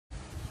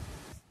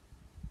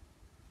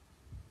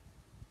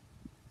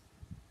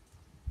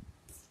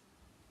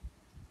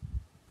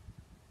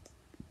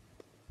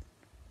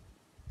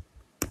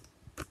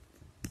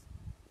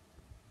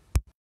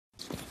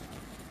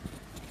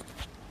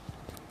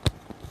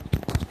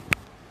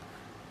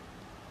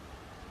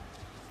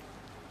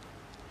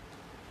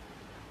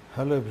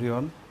Hello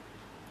everyone,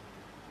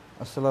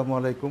 Assalamu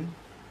alaikum,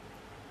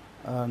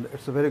 and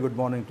it's a very good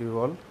morning to you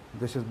all.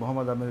 This is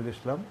Muhammad Amirul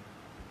Islam.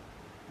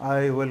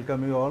 I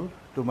welcome you all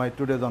to my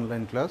today's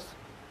online class.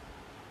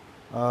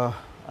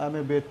 I'm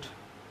a bit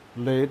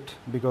late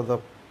because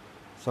of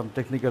some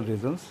technical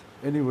reasons.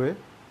 Anyway,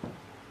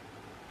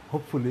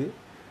 hopefully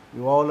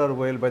you all are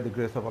well by the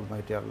grace of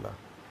Almighty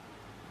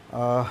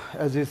Allah.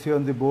 As you see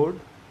on the board,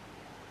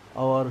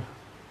 our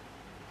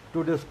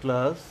today's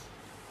class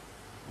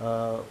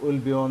will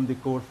be on the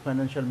course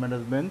Financial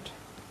Management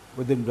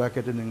within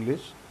bracket in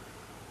English.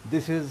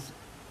 This is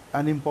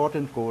an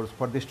important course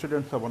for the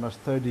students of honors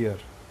third year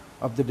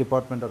of the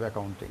Department of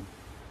Accounting,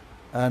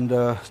 and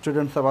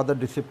students of other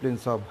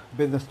disciplines of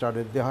business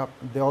studies.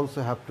 They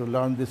also have to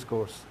learn this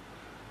course,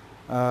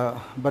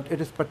 but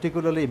it is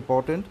particularly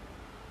important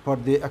for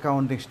the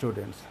accounting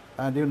students.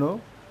 And you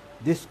know,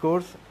 this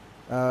course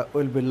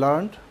will be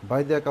learned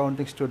by the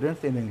accounting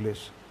students in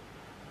English.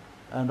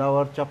 And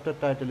our chapter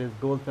title is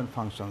Goals and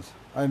Functions.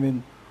 I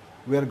mean,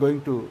 I'm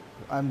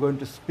going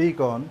to speak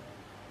on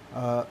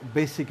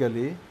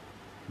basically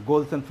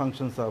goals and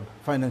functions of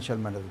financial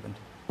management.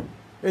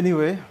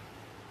 Anyway,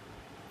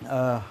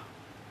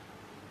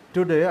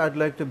 today I'd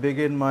like to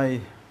begin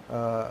my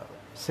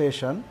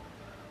session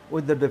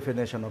with the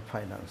definition of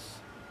finance.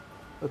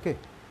 Okay.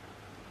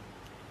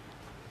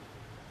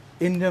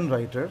 Indian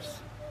writers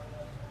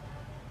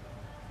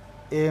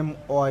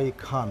M.Y.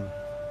 Khan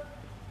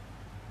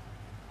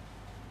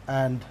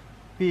and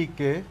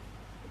P.K.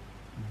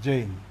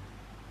 Jain.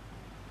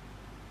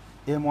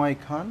 M.Y.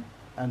 Khan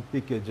and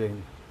P.K.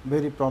 Jain,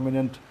 very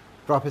prominent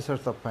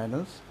professors of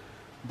finance.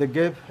 They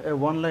gave a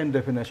one-line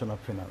definition of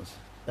finance.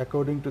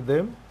 According to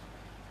them,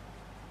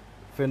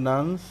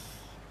 finance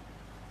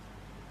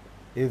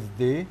is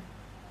the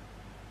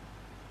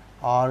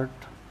art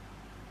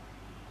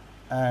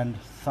and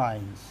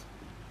science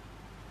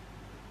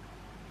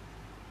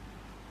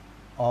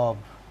of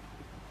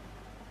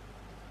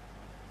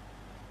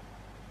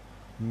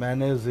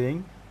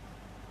managing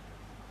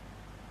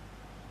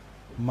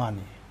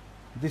money.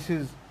 This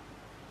is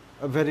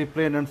a very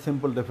plain and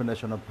simple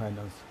definition of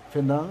finance.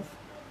 Finance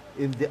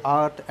is the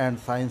art and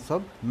science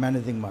of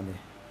managing money.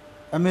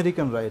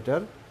 American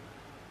writer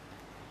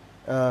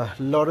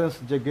Lawrence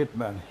J.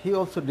 Gitman, he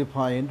also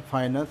defined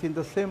finance in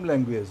the same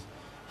language.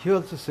 He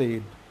also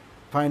said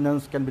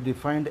finance can be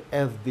defined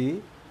as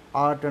the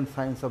art and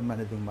science of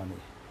managing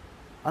money.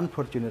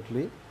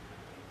 Unfortunately,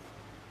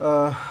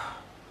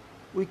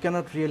 we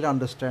cannot really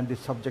understand the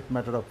subject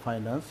matter of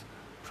finance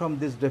from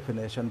this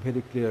definition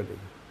very clearly.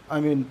 I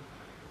mean,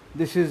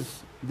 this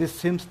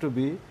seems to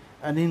be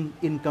an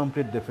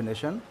incomplete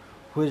definition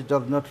which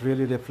does not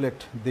really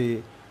reflect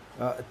the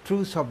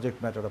true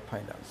subject matter of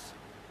finance.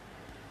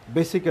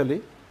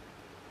 Basically,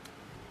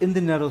 in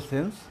the narrow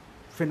sense,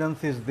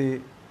 finance is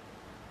the,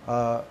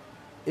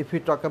 if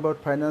we talk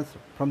about finance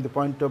from the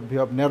point of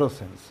view of narrow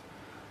sense,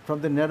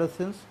 from the narrow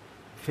sense,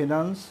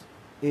 finance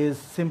is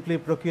simply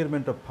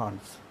procurement of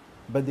funds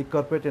by the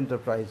corporate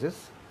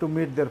enterprises to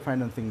meet their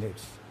financing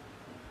needs.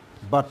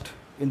 But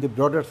in the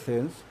broader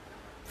sense,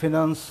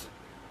 finance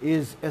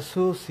is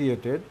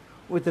associated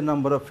with a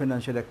number of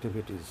financial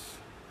activities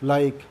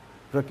like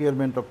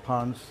procurement of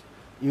funds,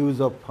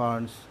 use of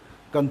funds,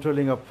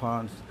 controlling of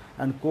funds,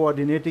 and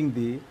coordinating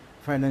the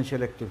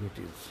financial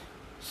activities.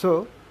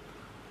 So,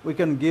 we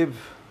can give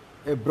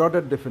a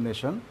broader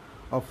definition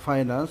of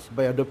finance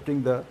by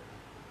adopting the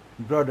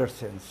broader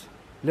sense.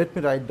 Let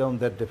me write down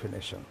that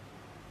definition.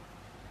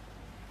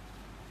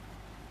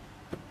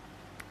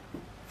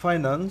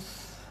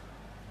 Finance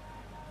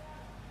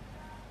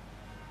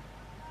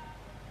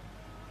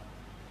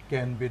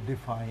can be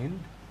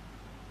defined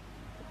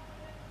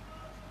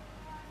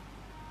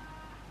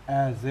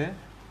as a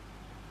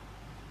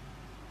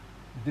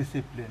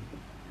discipline,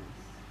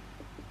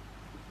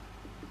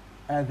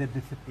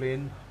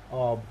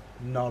 of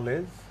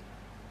knowledge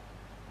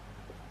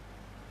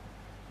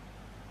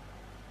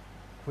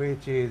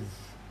which is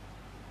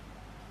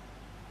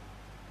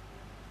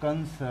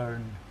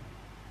concerned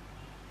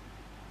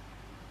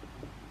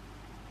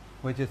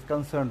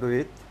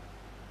with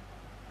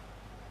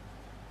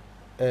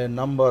a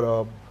number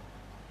of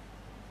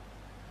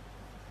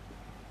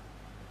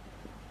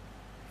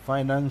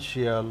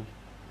financial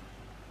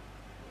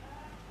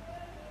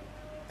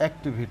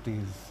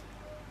activities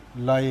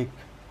like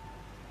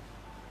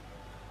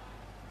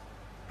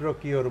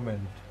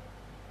procurement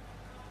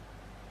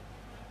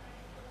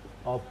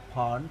of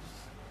funds,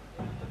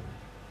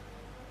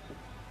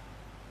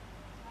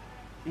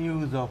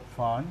 use of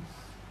funds,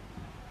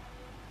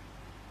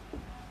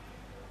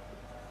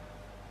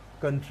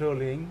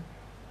 controlling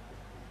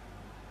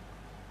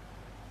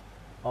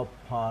of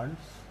funds,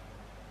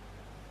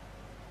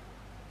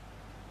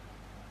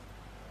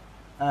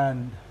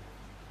 and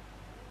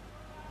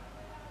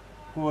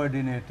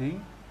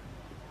coordinating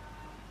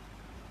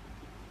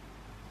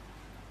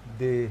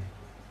the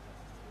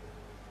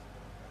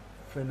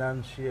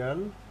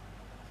financial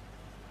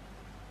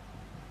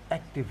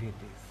activities.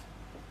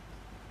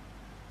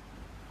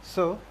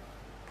 So,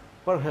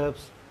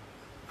 perhaps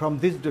From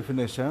this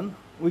definition,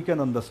 we can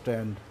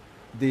understand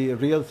the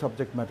real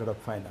subject matter of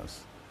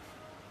finance.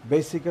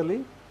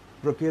 Basically,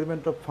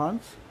 procurement of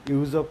funds,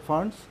 use of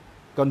funds,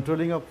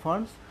 controlling of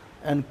funds,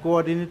 and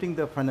coordinating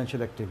the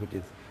financial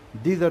activities.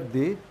 These are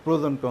the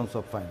pros and cons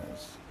of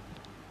finance.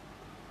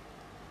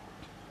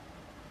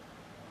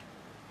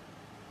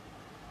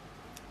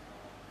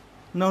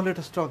 Now let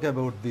us talk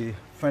about the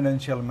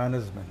financial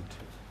management.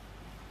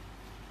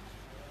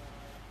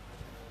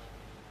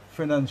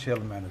 Financial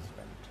management.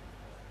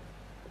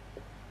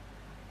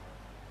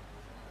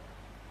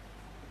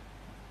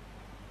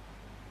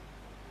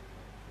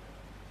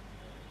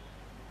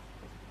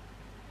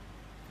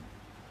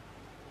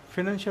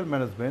 Financial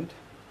management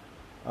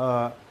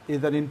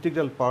is an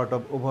integral part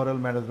of overall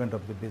management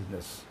of the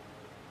business.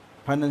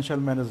 Financial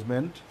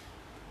management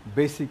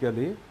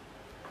basically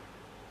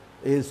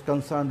is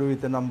concerned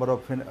with a number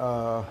of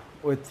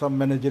with some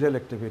managerial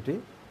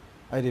activity.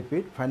 I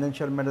repeat,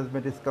 financial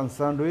management is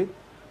concerned with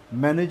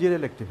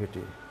managerial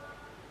activity,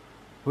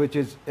 which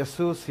is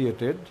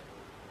associated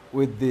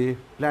with the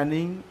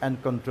planning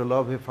and control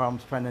of a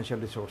firm's financial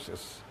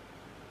resources.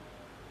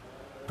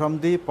 From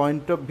the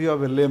point of view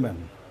of a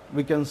layman,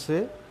 we can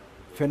say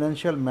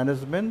financial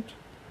management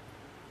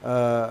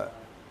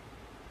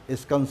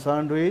is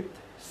concerned with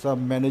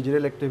some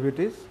managerial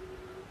activities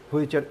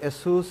which are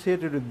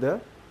associated with the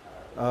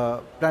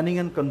planning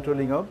and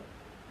controlling of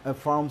a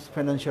firm's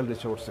financial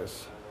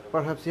resources.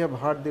 Perhaps you have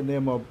heard the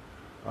name of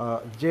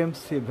James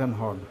C. Van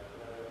Horn,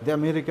 the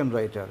American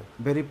writer,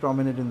 very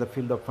prominent in the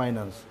field of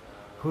finance,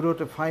 who wrote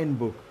a fine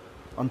book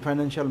on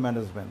financial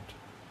management.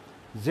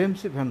 James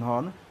C. Van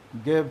Horn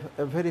gave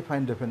a very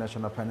fine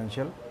definition of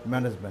financial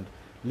management.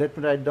 Let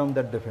me write down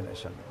that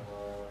definition.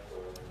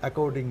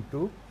 According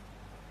to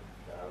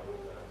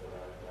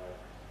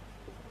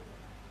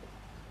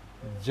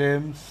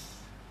James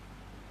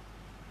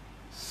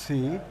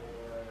C.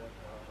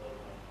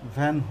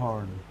 Van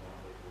Horn,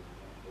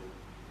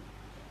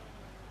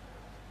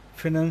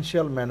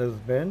 financial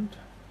management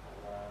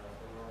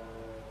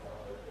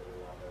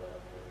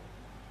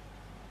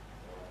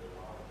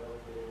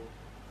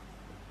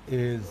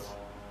is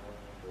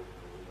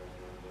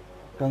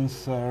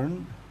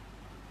concerned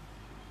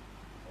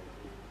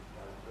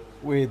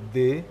with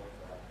the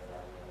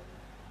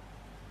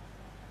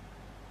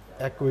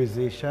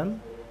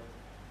acquisition,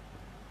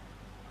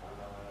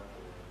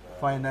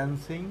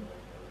 financing,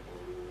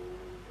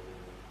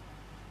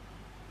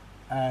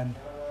 and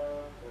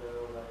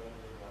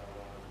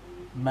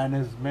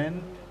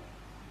management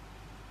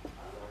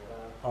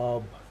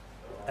of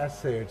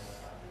assets.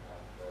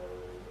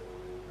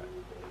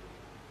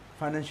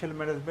 Financial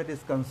management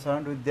is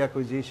concerned with the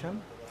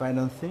acquisition,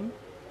 financing,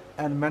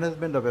 and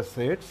management of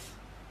assets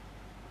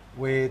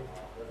with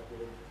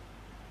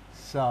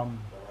some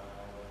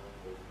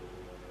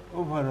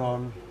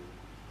overall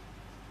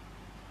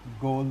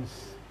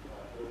goals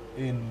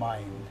in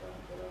mind.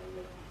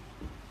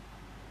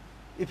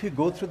 If you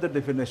go through the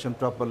definition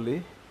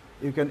properly,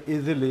 you can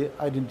easily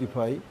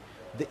identify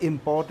the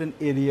important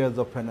areas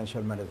of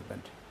financial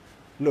management.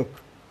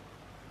 Look,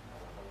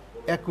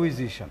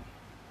 acquisition.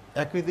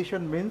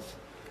 Acquisition means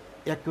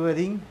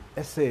acquiring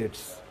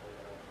assets.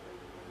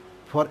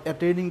 For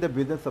attaining the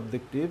business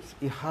objectives,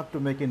 you have to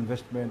make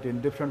investment in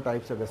different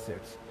types of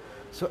assets.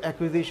 So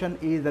acquisition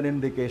is an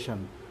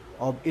indication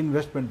of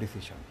investment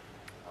decision.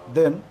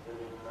 Then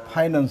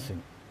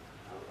financing.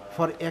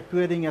 For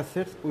acquiring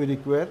assets, we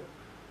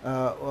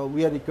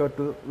are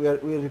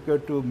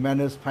required to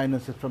manage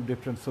finances from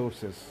different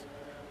sources.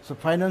 So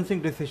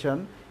financing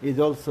decision is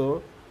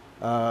also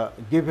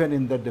given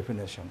in that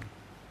definition.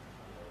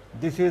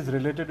 This is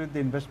related with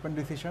the investment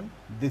decision.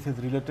 This is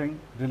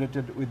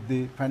related with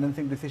the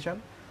financing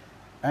decision.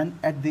 And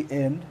at the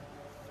end,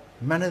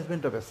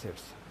 management of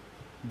assets.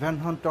 Van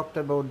Horn talked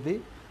about the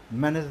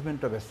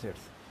management of assets.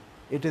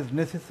 It is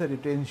necessary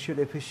to ensure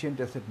efficient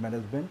asset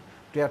management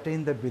to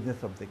attain the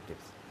business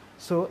objectives.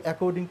 So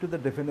according to the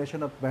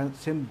definition of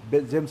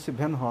James C.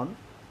 Van Horn,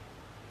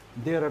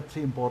 there are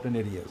three important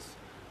areas.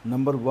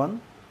 Number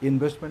one,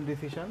 investment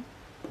decision,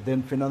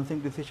 then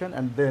financing decision,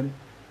 and then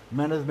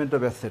management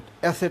of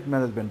asset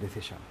management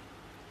decision.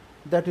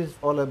 That is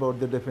all about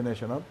the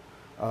definition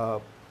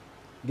of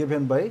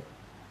given by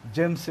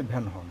James C.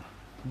 Van Horn.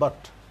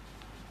 But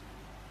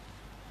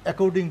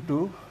according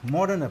to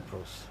modern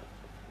approach,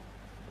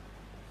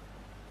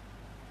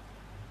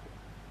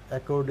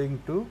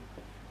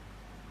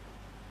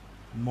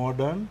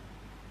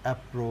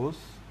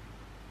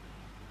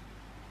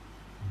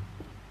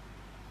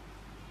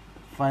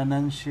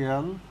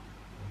 financial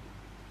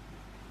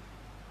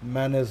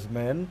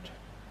management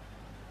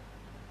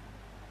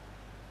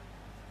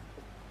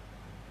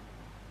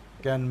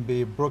can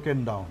be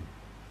broken down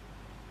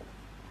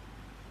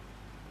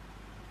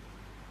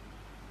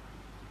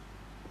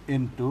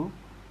into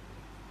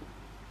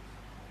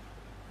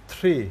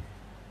three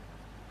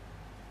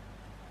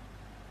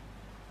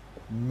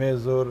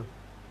major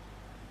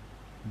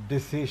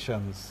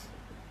decisions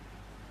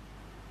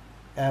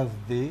as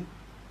the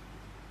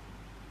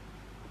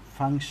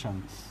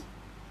functions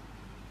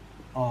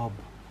of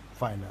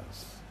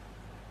finance.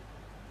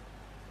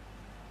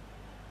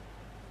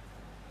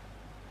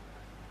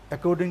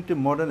 According to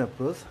modern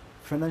approach,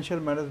 financial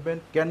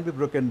management can be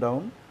broken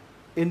down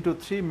into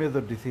three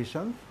major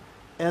decisions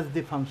as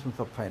the functions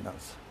of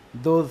finance.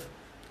 Those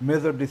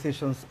major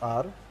decisions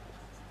are: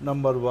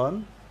 number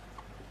one,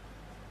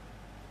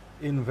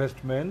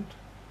 investment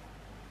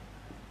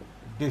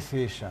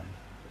decision,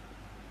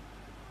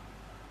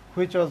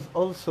 which was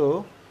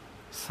also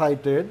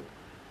cited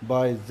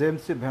by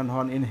James C. Van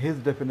Horn in his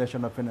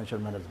definition of financial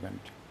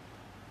management.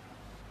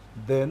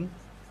 Then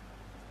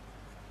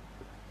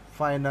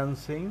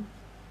financing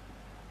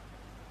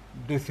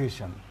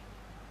decision.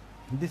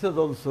 This is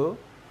also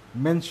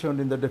mentioned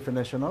in the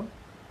definition of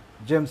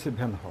James C.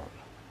 Van Horn.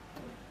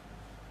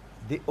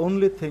 The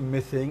only thing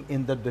missing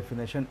in that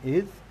definition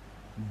is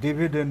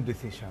dividend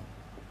decision.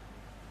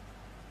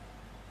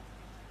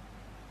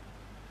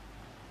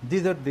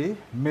 These are the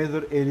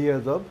major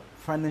areas of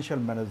financial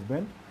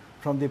management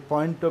from the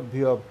point of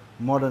view of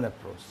modern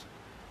approach.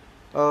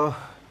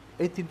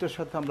 এই তিনটার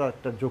সাথে আমরা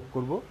একটা যোগ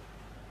করব,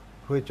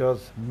 which was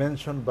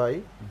mentioned by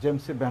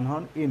James C. Van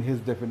Horn in his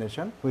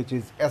definition, which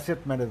is asset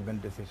management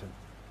decision.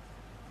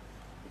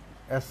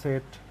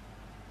 Asset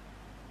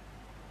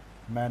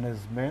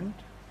management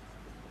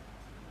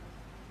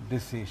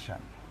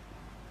decision.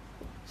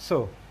 So,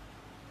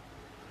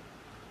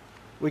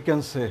 we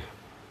can say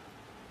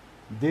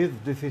these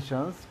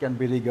decisions can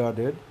be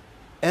regarded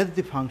as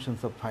the functions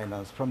of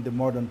finance from the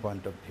modern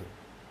point of view: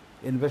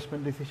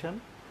 investment decision,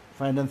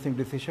 financing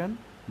decision,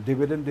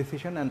 dividend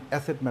decision, and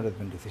asset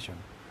management decision.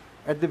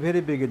 At the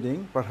very beginning,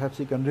 perhaps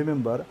you can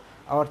remember,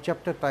 our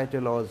chapter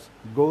title was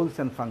Goals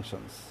and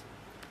Functions.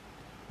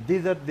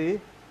 These are the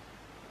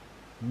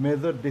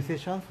major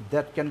decisions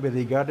that can be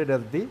regarded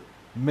as the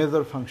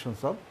major functions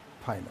of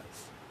finance.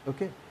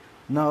 Okay?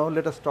 Now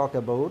let us talk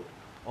about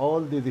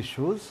all these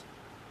issues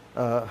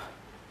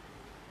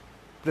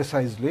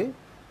precisely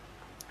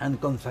and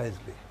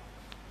concisely.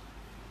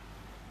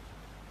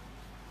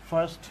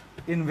 First,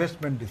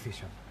 investment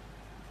decision.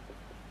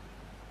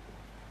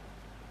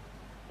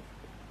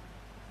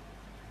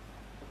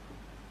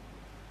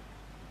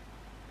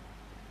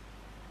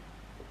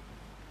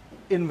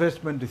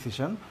 Investment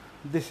decision.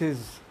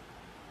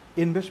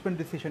 Investment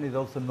decision is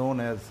also known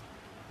as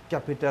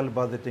capital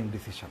budgeting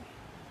decision.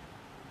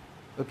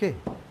 Okay.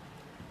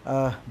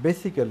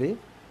 Basically,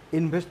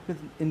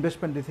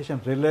 investment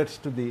decision relates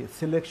to the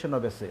selection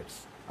of assets.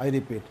 I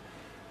repeat,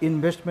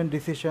 investment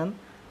decision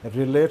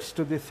relates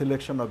to the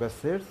selection of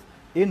assets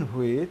in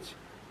which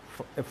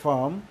a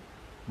firm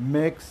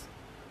makes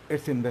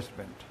its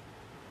investment.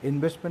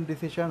 Investment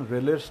decision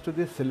relates to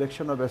the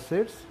selection of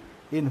assets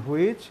in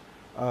which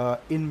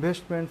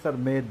investments are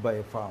made by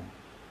a firm.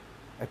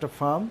 একটা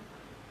farm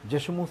যে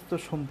সমস্ত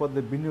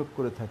সম্পদে বিনিয়োগ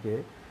করে থাকে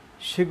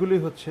সেগুলি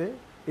হচ্ছে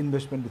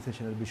investment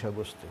ডিসিশনের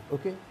বিষয়বস্তু।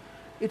 ওকে,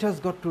 it has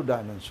got two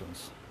dimensions.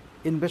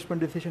 Investment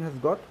decision has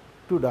got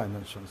two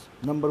dimensions.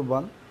 Number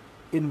one,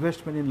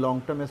 investment in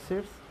long-term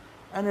assets,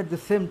 and at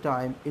the same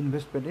time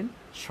investment in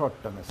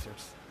short-term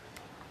assets.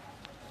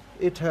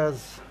 It has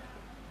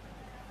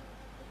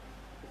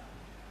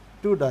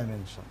two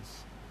dimensions.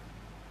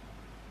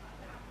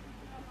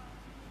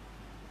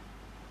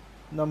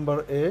 Number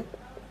A,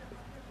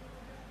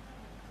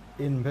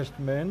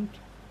 investment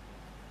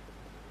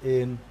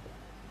in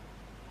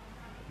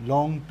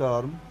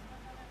long-term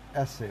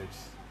assets,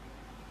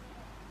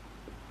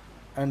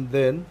 and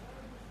then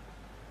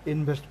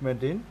investment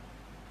in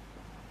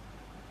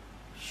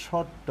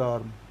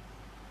short-term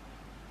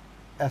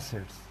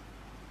assets.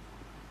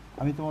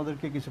 আমি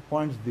তোমাদেরকে কিছু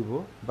points দিব,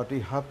 but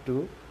you have to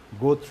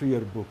go through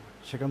ইয়ার বুক।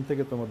 সেখান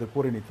থেকে তোমাদের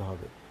পড়ে নিতে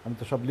হবে। আমি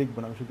তো সব লিখব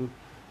না, আমি শুধু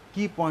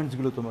কি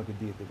পয়েন্টসগুলো তোমাকে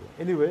দিয়ে দেবো।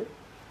 Anyway,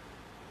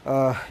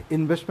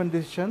 investment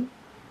decision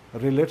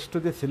relates to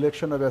the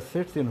selection of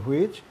assets in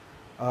which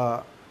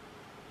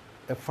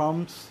a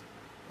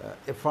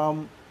firm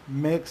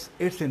makes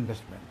its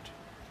investment.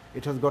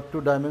 It has got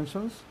two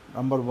dimensions.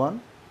 Number one,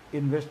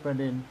 investment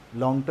in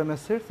long-term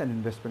assets and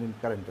investment in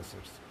current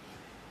assets.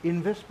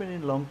 Investment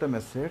in long-term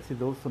assets is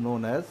also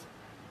known as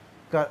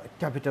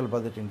capital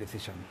budgeting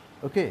decision.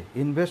 Okay,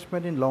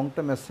 investment in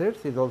long-term assets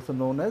is also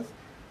known as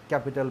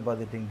capital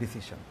budgeting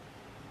decision.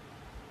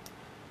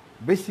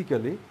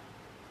 Basically,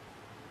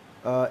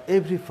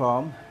 every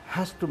firm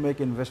has to make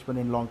investment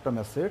in long-term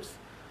assets,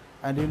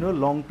 and you know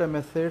long-term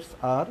assets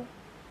are,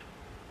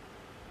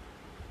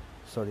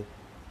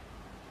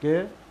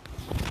 okay,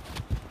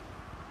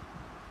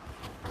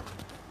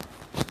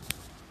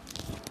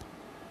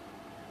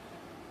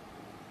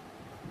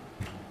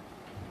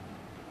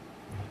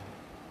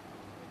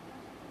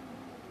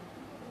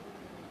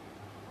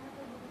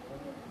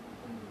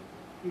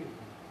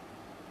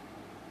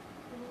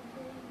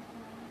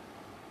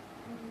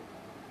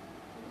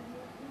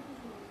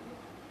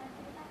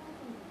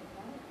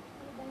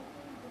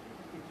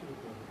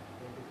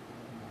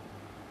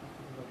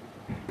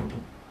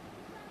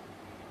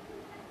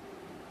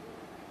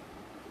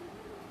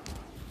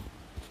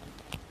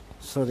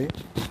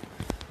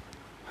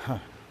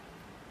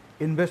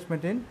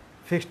 investment in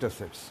fixed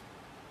assets.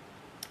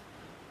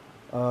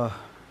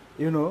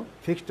 You know,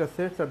 fixed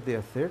assets are the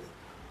assets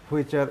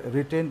which are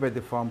retained by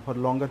the firm for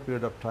longer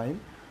period of time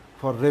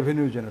for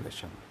revenue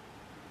generation.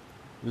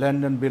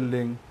 Land and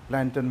building,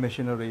 plant and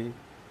machinery,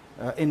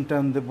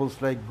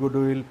 intangibles like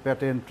goodwill,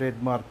 patent,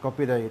 trademark,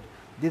 copyright.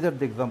 These are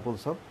the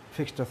examples of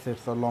fixed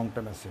assets or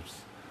long-term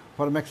assets.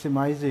 For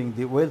maximizing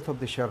the wealth of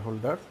the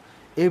shareholders,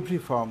 every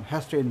firm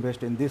has to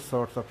invest in these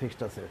sorts of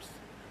fixed assets.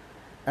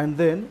 And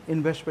then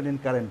investment in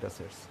current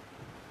assets.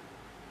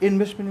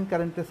 Investment in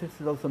current assets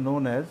is also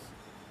known as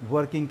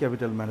working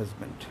capital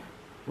management.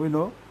 We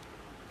know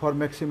for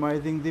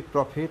maximizing the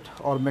profit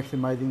or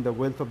maximizing the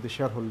wealth of the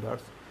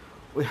shareholders,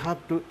 we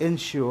have to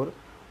ensure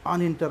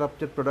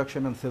uninterrupted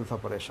production and sales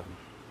operation.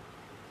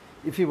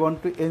 If we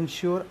want to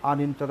ensure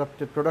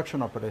uninterrupted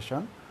production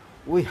operation,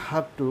 we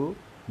have to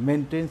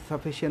maintain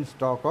sufficient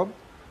stock of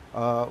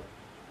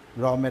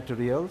raw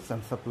materials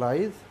and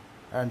supplies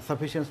and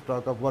sufficient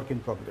stock of work in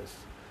progress.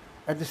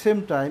 At the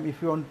same time,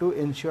 if you want to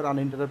ensure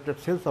uninterrupted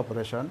sales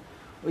operation,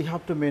 we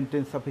have to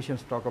maintain sufficient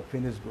stock of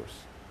finished goods.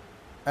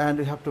 And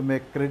we have to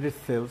make credit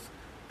sales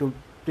to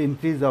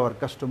increase our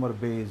customer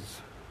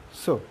base.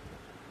 So,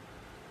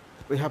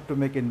 we have to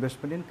make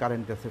investment in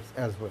current assets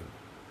as well.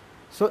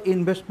 So,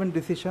 investment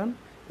decision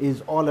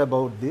is all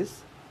about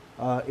this,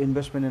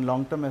 investment in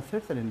long-term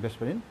assets and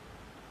investment in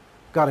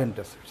current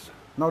assets.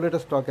 Now, let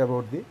us talk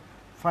about the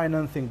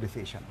financing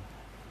decision.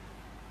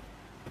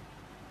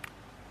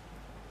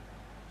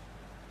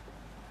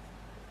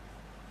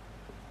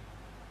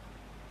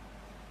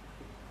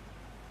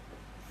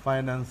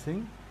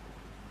 Financing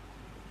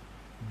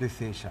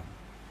decision.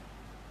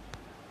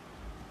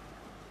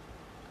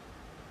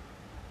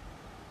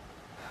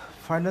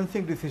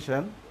 Financing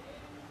decision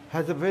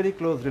has a very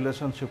close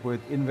relationship with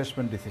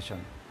investment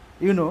decision.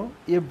 You know,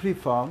 every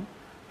firm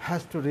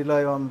has to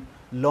rely on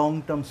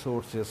long-term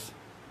sources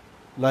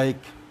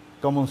like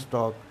common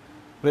stock,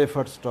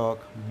 preferred stock,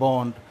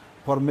 bond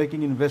for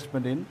making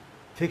investment in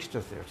fixed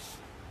assets.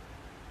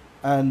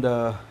 And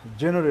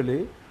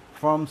generally,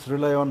 firms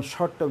rely on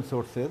short-term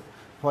sources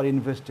for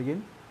investing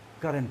in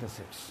current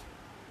assets.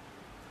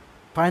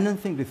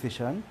 Financing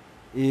decision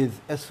is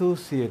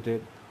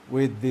associated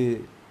with the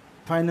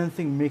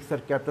financing mix or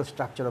capital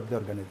structure of the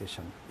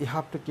organization. You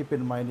have to keep it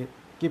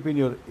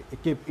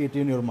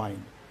in your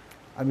mind.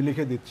 আমি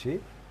লিখে দিচ্ছি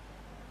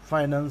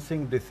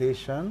financing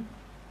decision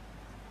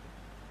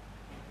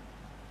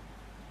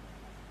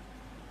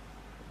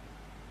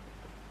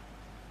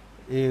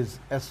is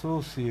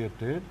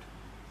associated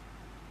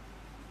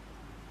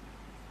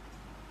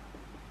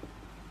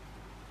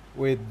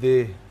with the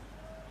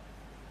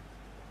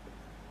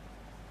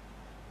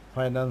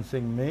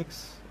financing mix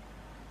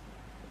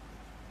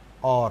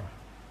or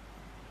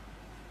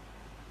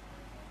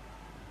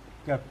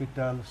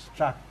capital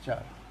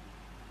structure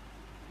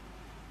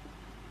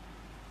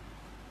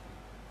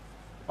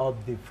of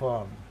the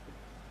firm.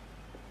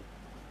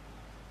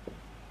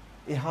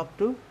 You have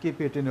to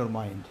keep it in your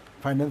mind.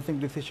 Financing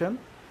decision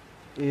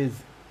is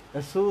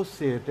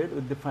associated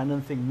with the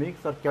financing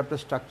mix or capital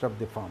structure of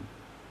the firm.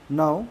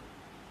 Now,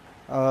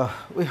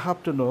 we have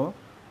to know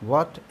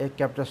what a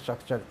capital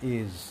structure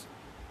is.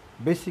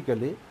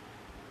 Basically,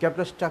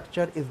 capital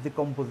structure is the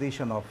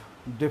composition of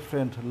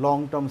different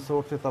long-term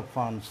sources of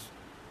funds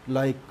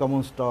like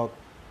common stock,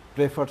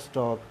 preferred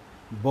stock,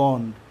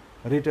 bond,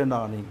 retained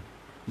earning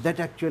that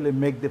actually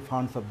make the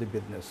funds of the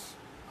business.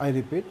 I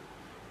repeat,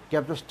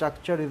 capital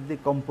structure is the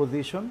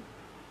composition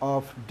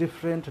of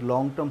different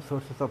long-term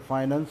sources of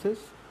finances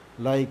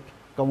like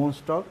common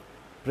stock,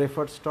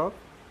 preferred stock,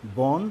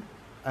 bond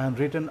and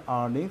retained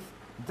earnings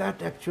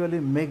that actually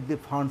make the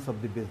funds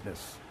of the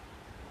business.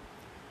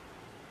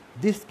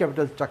 This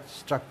capital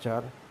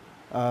structure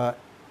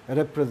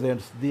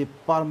represents the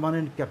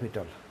permanent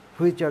capital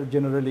which are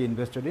generally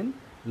invested in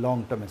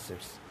long-term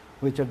assets,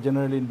 which are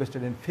generally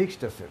invested in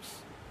fixed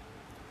assets.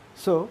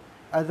 So,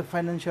 as a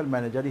financial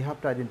manager, you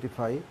have to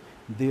identify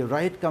the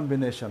right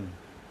combination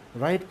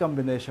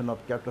of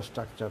capital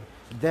structure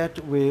that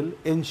will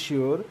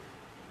ensure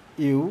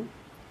you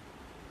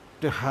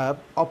to have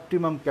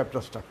optimum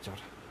capital structure.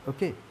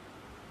 Okay.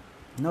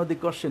 Now the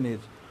question is,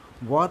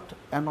 what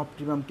an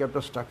optimum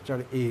capital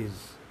structure is?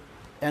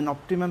 An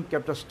optimum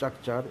capital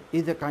structure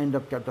is a kind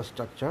of capital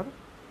structure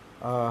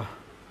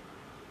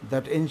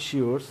that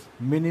ensures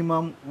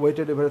minimum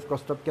weighted average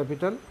cost of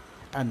capital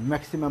and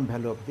maximum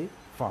value of the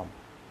firm.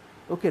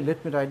 Okay,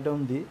 let me write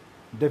down the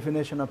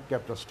definition of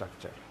capital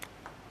structure.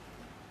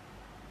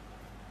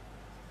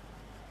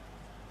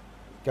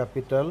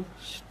 Capital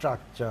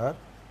structure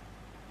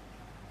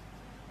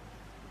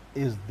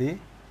is the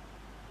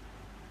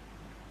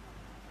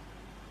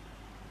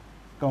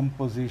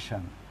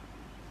composition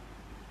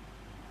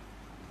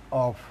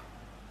of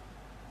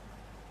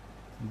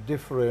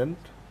different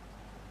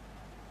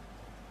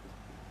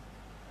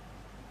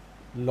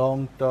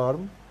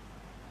long-term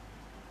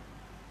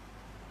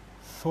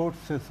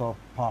sources of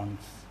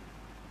funds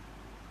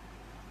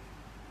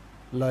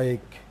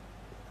like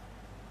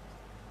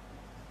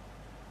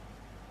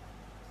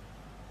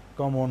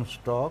common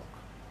stock,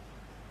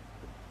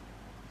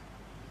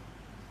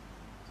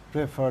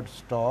 preferred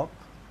stock,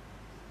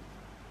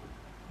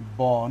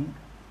 bond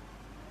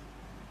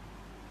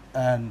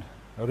and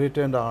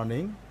retained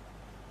earning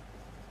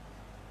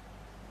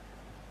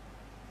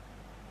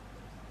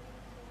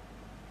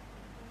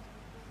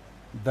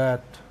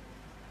that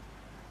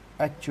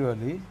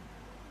actually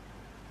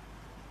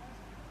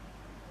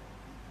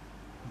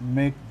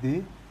make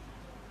the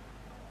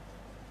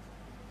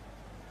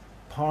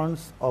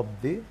funds of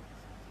the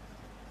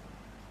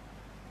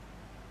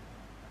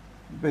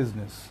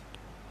business.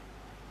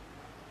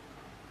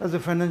 As a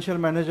financial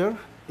manager,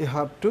 you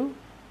have to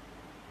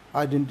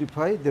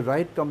identify the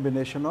right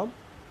combination of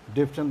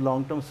different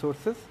long-term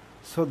sources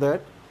so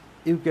that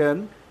you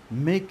can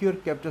make your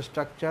capital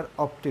structure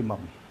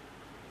optimum.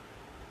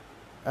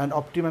 And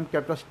optimum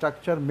capital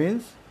structure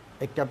means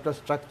a capital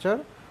structure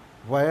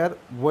where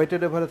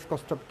weighted average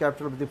cost of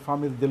capital of the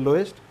firm is the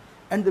lowest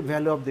and the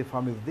value of the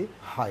firm is the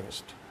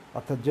highest.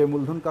 অর্থাৎ যে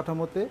মূলধন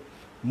কাঠামোতে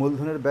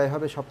মূলধনের ব্যয়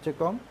হবে সবচেয়ে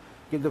কম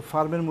কিন্তু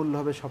ফার্মের মূল্য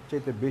হবে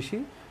সবচেয়ে বেশি,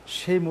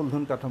 সেই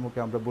মূলধন কাঠামোকে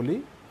আমরা বলি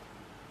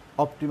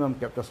optimum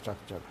capital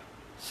structure.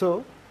 So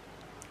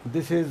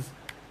this is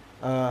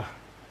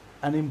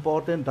an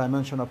important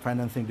dimension of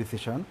financing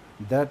decision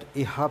that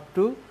you have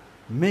to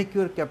make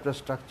your capital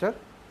structure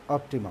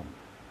optimum.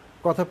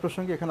 কথা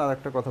প্রসঙ্গে এখানে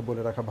আরেকটা কথা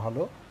বলে রাখা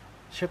ভালো,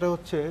 সেটা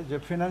হচ্ছে যে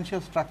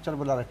ফিনান্সিয়াল স্ট্রাকচার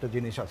বলে আরেকটা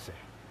জিনিস আছে.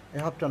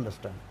 You have to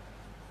understand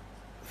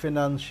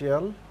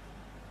financial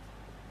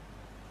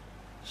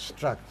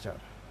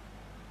structure.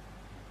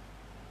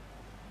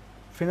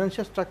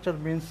 Financial structure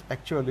means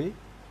actually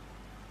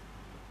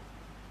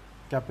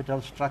capital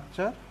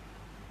structure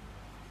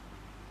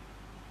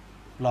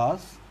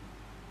plus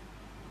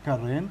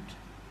current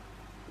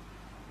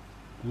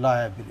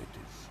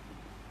liabilities.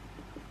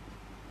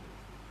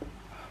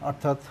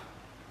 অর্থাৎ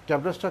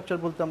ক্যাপিটাল স্ট্রাকচার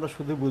বলতে আমরা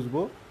শুধু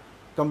বুঝবো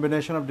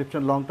combination of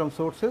different long-term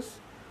sources,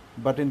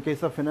 but in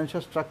case of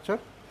financial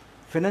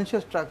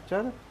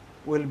structure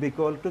will be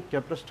equal to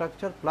capital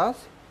structure plus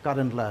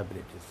current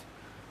liabilities.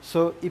 So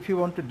if you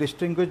want to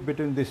distinguish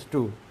between these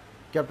two,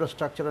 capital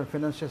structure and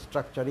financial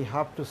structure, you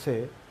have to say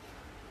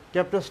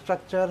capital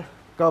structure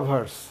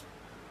covers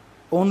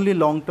only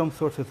long-term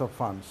sources of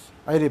funds.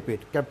 I repeat,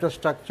 capital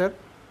structure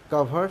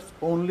covers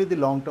only the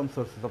long-term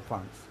sources of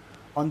funds.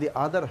 On the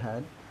other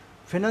hand,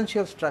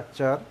 financial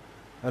structure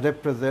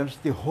represents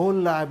the whole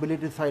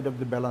liability side of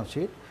the balance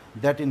sheet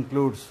that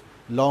includes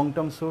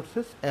long-term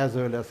sources as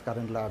well as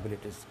current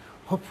liabilities.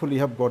 Hopefully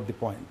you have got the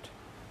point.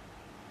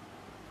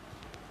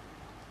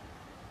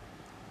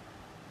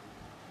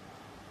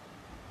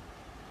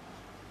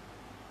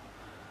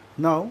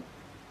 Now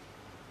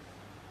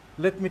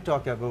let me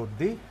talk about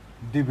the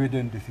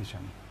dividend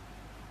decision.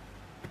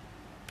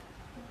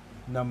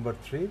 Number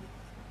 3,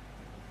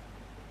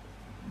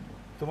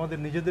 তোমাদের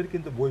নিজেদের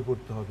কিন্তু বই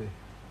পড়তে হবে,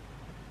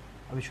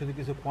 আমি শুধু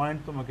কিছু point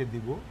তোমাকে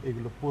দিব,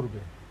 এগুলো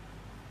পড়বে.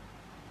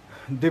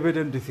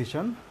 Dividend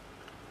decision,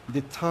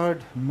 the third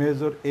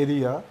major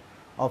area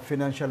of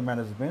financial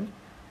management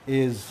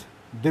is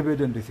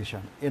dividend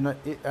decision,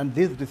 and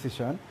this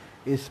decision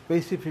is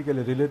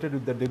specifically related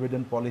with the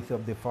dividend policy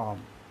of the firm.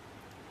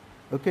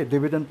 Okay,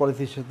 dividend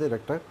policy সাথে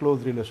একটা ক্লোজ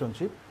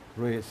রিলেশনশিপ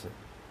রয়েছে.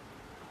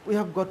 We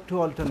have got two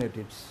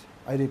alternatives.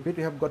 I repeat,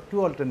 we have got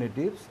two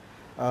alternatives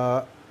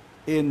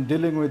in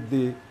dealing with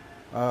the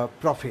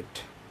profit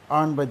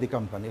earned by the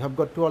company. We have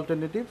got two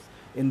alternatives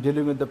in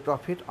dealing with the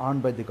profit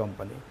earned by the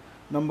company.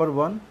 Number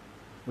 1,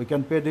 we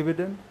can pay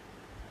dividend,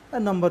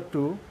 and number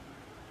 2,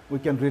 we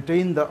can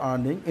retain the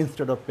earning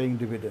instead of paying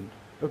dividend.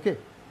 Okay,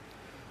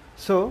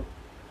 so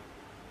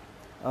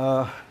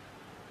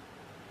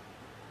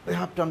we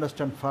have to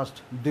understand first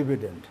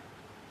dividend.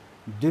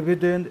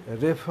 Dividend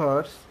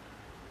refers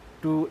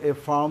to a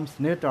firm's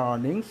net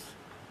earnings,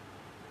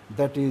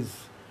 that is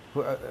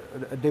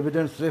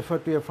dividends refer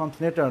to a firm's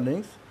net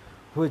earnings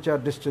which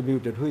are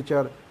distributed, which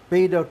are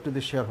paid out to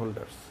the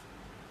shareholders.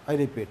 I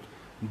repeat,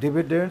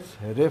 dividends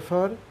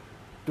refer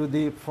to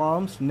the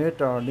firm's net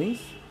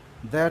earnings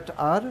that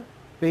are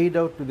paid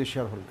out to the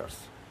shareholders.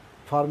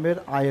 ফার্মের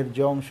আয়ের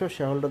যে অংশ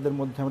শেয়ারহোল্ডারদের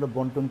মধ্যে আমরা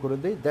বন্টন করে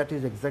দেই, that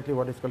is exactly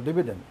what is called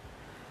dividend.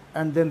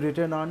 And then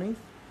retained earnings.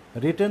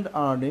 Retained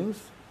earnings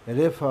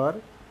refer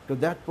to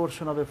that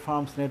portion of a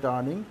firm's net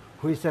earning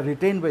which are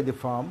retained by the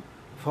firm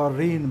for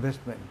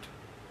reinvestment.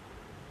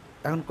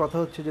 এখন কথা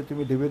হচ্ছে যে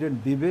তুমি ডিভিডেন্ড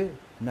দিবে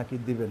নাকি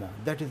দিবে না,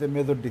 that is a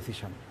major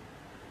decision.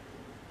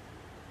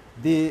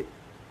 The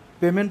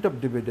payment of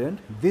dividend,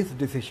 this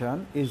decision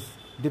is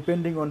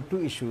depending on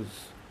two issues.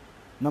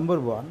 Number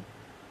 1,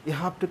 you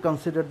have to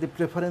consider the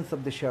preference of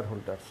the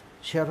shareholders.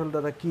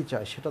 Shareholderরা কি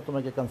চায় সেটা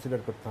তোমাকে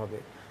কনসিডার করতে হবে.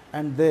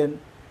 And then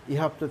you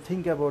have to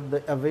think about the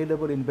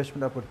available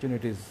investment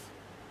opportunities.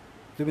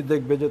 তুমি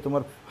দেখবে যে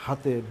তোমার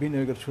হাতে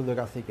বিনিয়োগের সুযোগ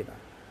আছে কিনা.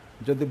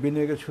 যদি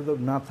বিনিয়োগের সুযোগ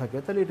না থাকে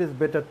তাহলে it is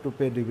better to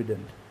pay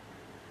dividend.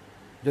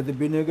 যদি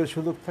বিনিয়োগের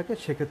সুযোগ থাকে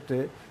সেক্ষেত্রে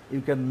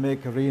you can make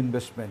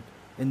reinvestment.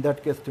 In that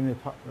case তুমি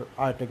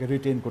আয়টাকে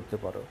রিটেইন করতে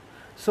পারো.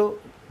 So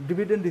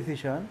dividend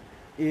decision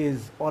is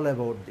all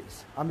about this.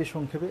 আমি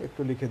সংক্ষেপে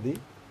একটু লিখে দিই.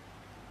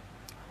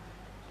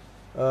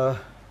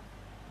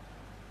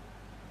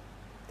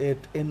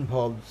 It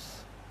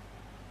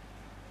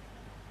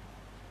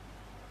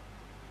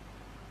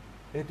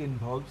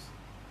involves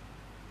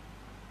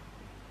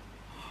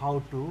how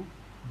to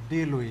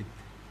deal with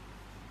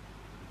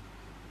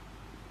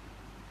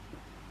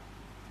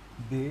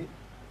the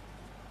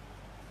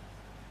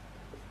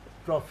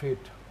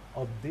profit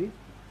of the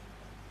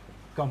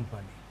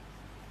company.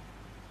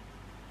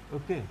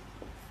 Okay,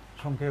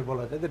 সংক্ষেপে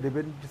বলা যায় the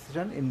dividend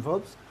decision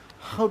involves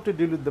how to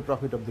deal with the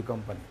profit of the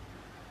company.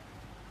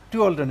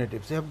 Two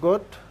alternatives. You have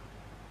got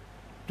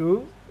two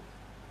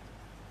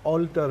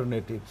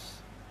alternatives.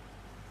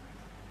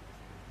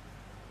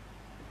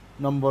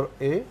 Number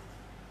A,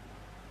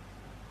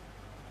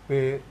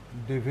 pay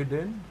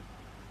dividend,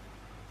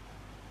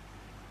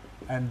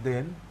 and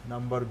then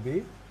number B,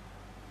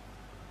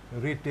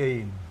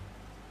 retain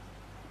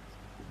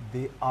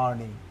the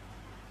earning.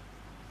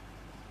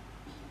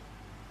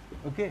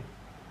 Okay,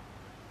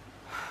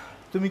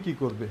 তুমি কি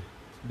করবে,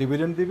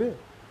 dividend দিবে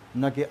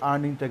নাকি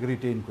আর্নিংটাকে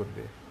retain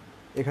করবে?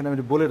 এখানে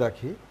আমি বলে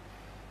রাখি,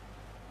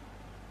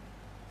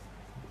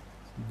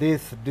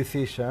 this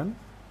decision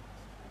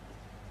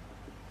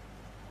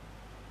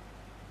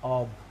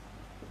of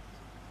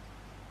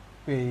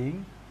paying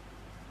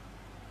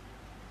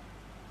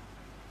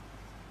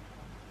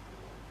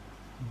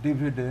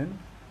dividend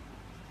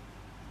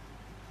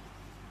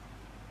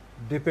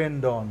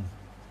depend on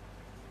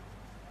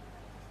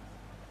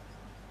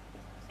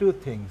two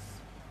things.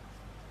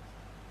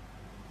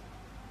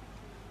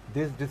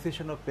 This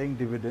decision of paying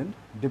dividend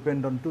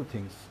depend on two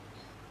things.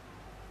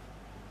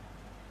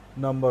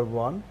 Number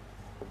one,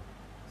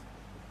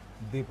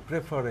 the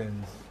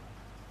preference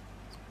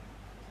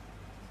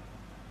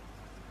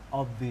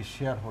of the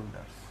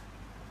shareholders.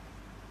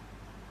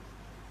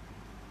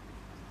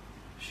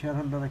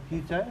 Shareholder কি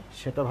চায়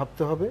সেটা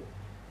ভাবতে হবে,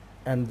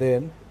 and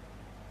then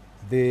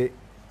the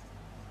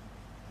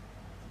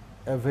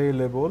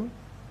available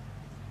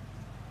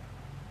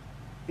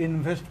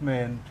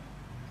investment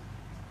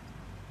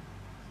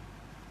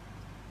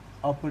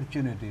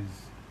opportunities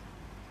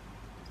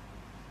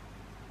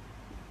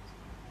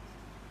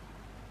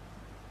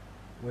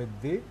with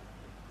the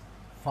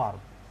firm.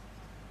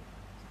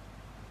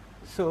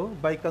 So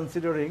by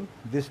considering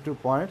these 2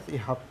 points,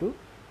 you have to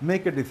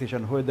make a decision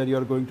whether you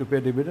are going to pay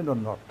dividend or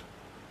not.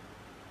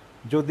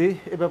 যদি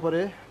এ ব্যাপারে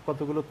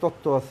কতগুলো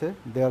তত্ত্ব আছে,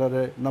 there are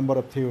a number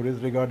of theories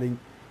regarding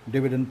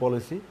dividend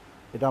policy.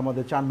 এটা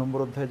আমাদের 4 নম্বর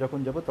অধ্যায়ে যখন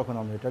যাব তখন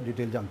আমরা এটা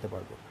ডিটেইল জানতে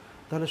পারবো।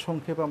 তাহলে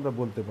সংক্ষেপে আমরা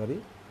বলতে পারি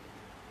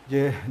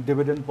যে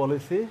dividend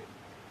policy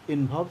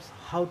involves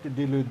how to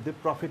deal with the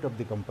profit of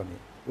the company.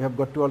 We have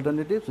got two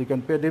alternatives. You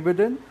can pay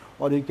dividend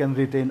or you can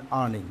retain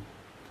earning.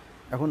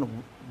 এখন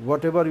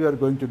whatever you are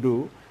going to do,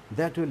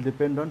 that will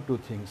depend on two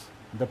things: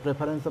 the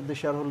preference of the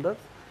shareholders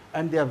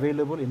and the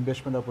available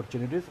investment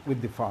opportunities with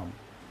the firm.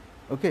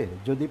 Okay,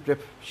 যদি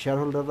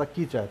shareholderরা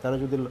কি চায়, তারা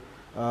যদি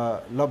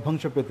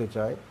লভ্যাংশ পেতে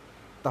চায়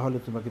তাহলে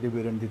তোমাকে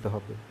ডিভিডেন্ড দিতে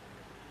হবে।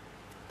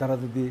 তারা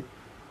যদি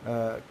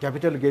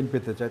ক্যাপিটাল গেইন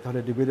পেতে চায় তাহলে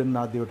ডিভিডেন্ড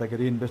না দিয়ে ওটাকে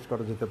রিইনভেস্ট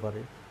করা যেতে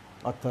পারে।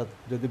 অর্থাৎ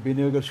যদি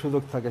বিনিয়োগের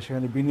সুযোগ থাকে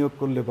সেখানে বিনিয়োগ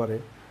করলে পারে,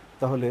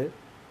 তাহলে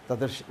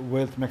তাদের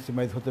ওয়েলথ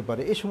ম্যাক্সিমাইজ হতে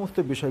পারে। এই সমস্ত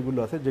বিষয়গুলো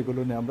আছে যেগুলো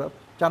নিয়ে আমরা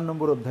 4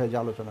 নম্বর অধ্যায়ে যে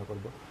আলোচনা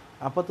করব।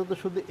 আপাতত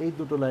শুধু এই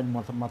দুটো লাইন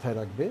মাথায়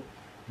রাখবে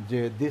যে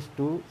this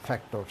two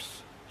factors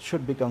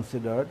should be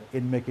considered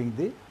in making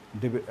the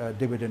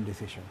dividend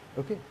decision.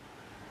 Okay,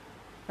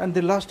 and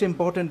the last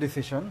important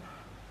decision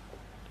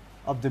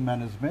of the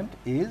management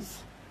is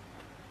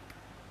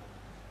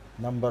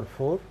number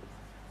 4,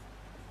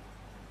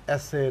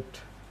 asset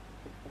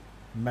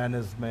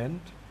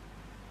management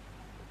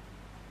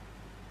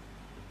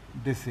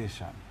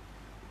decision.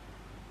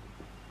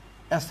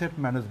 Asset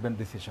management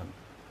decision.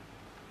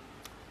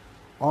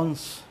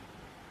 Once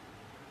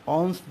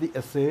the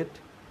asset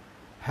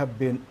have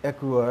been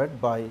acquired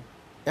by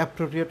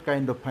appropriate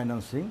kind of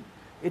financing,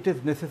 it is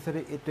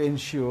necessary to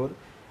ensure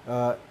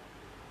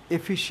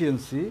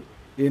efficiency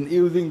in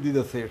using these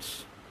assets.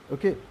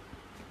 Okay,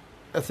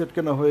 asset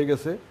কেনা হয়ে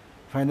গেছে,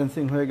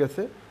 financing হয়ে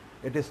গেছে,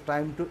 it is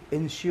time to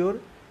ensure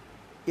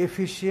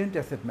efficient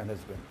asset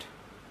management.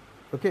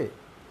 Okay,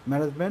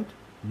 management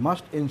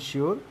must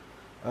ensure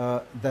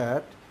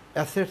that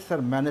assets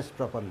are managed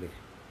properly.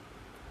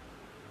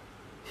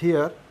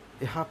 Here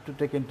you have to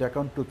take into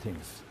account two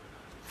things.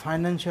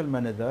 Financial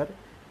manager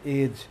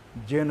is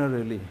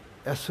generally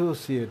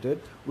associated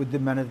with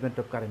the management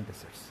of current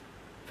assets.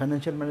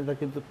 Financial manager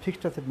কিন্তু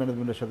fixed asset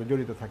ম্যানেজমেন্টের সাথে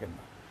জড়িত থাকেন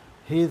না.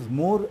 He is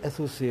more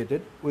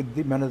associated with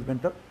the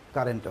management of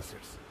current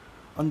assets.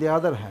 On the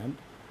other hand,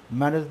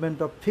 management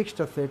of fixed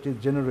asset is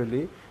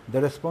generally the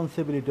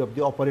responsibility of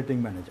the operating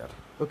manager.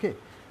 Okay,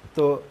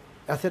 তো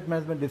asset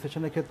management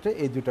ডিসিশনের ক্ষেত্রে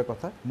এই দুটো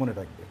কথা মনে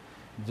রাখবে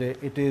যে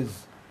ইট ইজ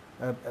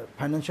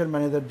ফাইন্যান্সিয়াল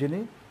ম্যানেজার যিনি,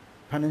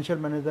 financial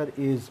manager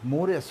is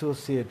more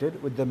associated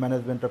with the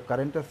management of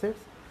current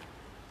assets.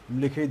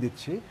 লিখেই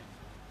দিচ্ছি,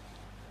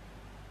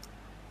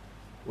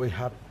 we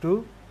have to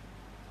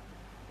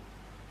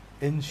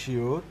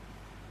ensure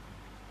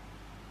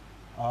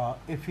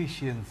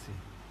efficiency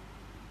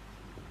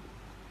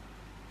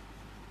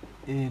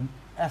in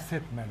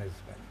asset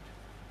management.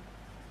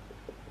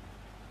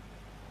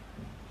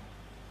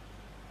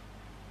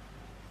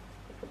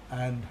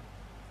 And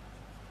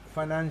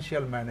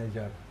financial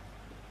manager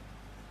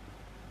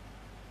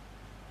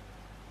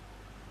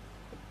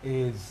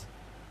is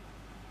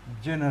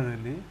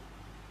generally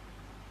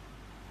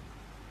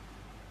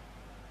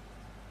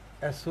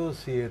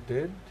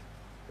associated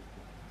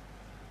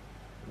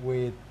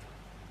with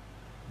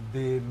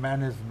the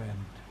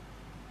management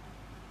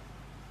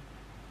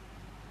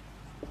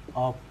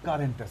of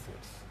current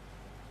assets.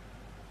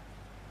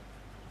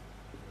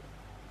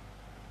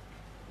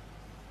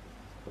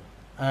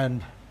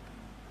 And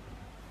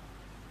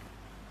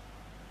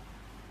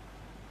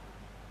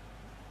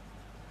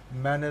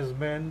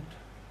management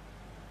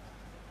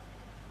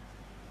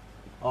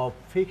of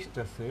fixed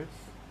assets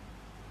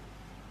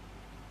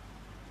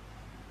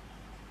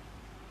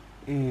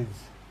is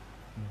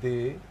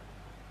the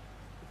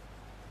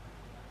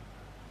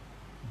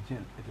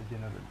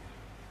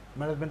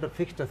management of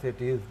fixed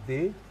asset is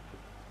the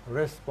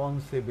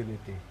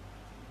responsibility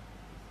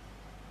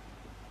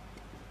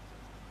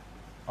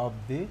of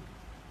the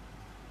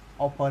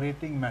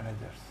operating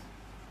managers.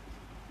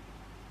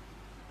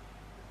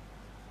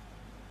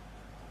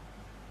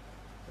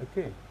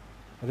 Okay.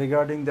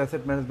 Regarding the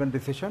asset management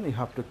decision, you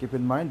have to keep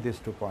in mind these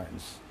 2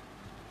 points.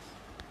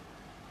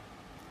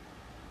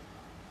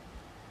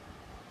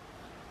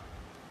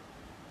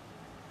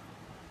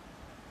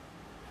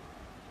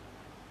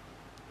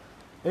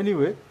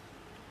 Anyway,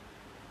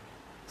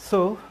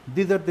 so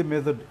these are the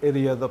major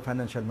areas of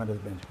financial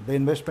management: the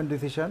investment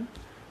decision,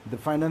 the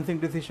financing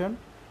decision,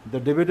 the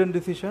dividend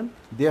decision,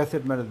 the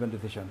asset management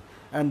decision.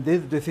 And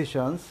these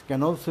decisions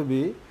can also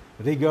be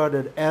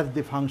regarded as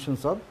the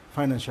functions of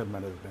financial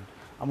management.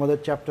 আমাদের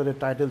চ্যাপ্টারের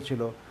title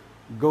ছিল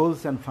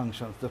goals and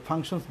functions. The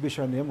functions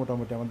বিষয় নিয়ে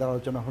মোটামুটি আমাদের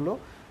আলোচনা হলো।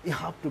 You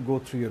have to go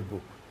through your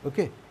book.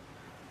 ওকে,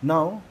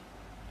 নাও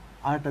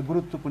আর একটা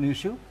গুরুত্বপূর্ণ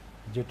ইস্যু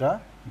যেটা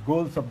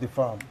goals of the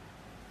farm.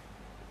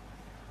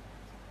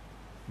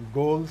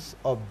 Goals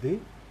of the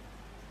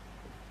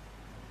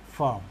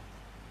farm,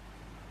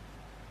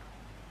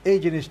 এই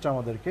জিনিসটা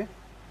আমাদেরকে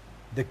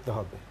দেখতে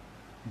হবে।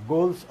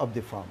 গোলস অফ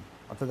দি ফার্ম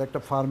অর্থাৎ একটা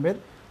ফার্মের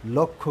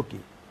লক্ষ্য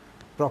কী,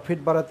 প্রফিট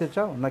বাড়াতে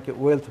চাও নাকি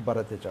ওয়েলথ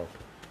বাড়াতে চাও?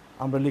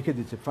 আমরা লিখে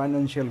দিচ্ছি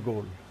financial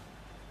goal.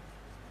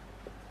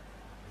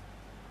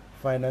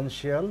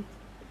 Financial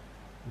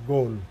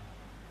goal,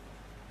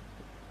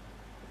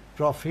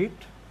 profit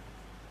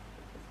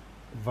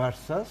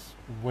versus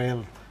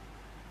wealth.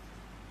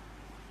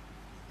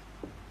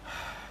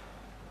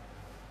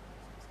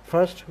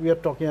 First, we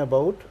are talking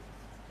about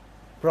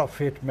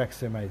profit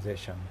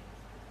maximization.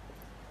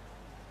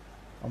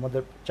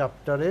 আমাদের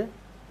চ্যাপ্টারে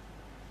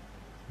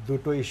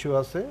 2টো ইস্যু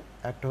আছে,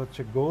 একটা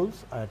হচ্ছে গোলস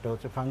আর একটা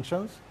হচ্ছে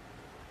functions,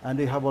 and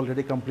we have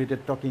already completed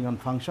talking on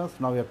functions.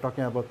 Now we are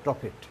talking about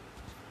profit,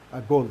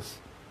 goals.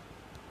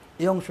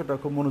 এই অংশটা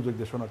খুব মনোযোগ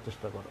দিয়ে শোনার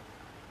চেষ্টা করো।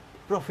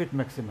 Profit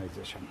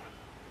maximization.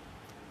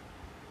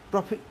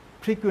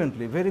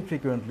 Very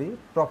frequently,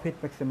 profit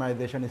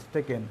maximization is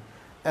taken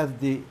as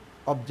the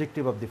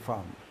objective of the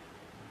firm.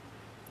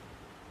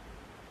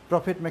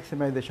 Profit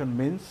maximization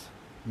means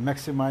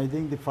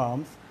maximizing the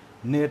firm's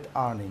net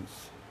earnings.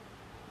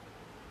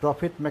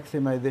 Profit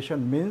maximization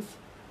means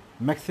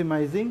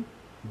maximizing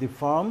the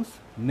firm's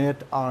net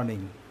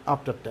earnings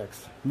after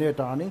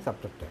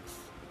tax.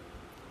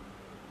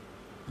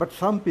 But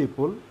some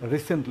people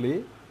recently,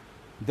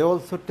 they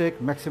also take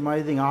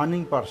maximizing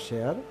earning per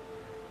share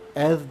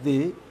as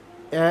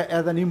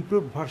an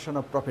improved version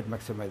of profit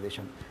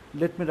maximization.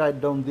 Let me write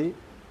down the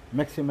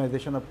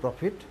maximization of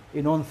profit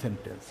in one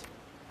sentence.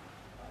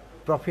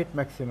 Profit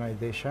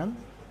maximization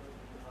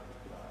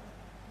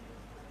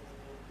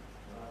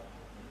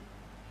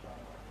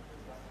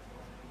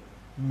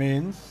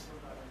means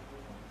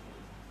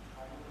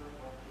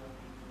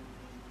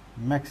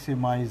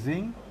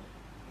maximizing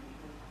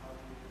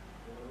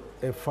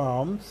a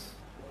firm's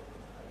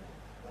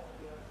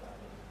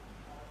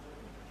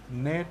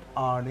net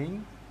earning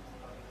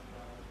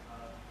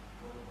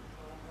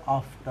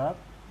after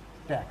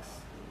tax.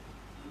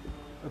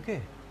 Okay,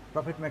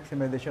 profit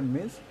maximization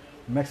means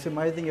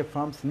maximizing a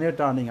firm's net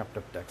earning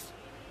after tax.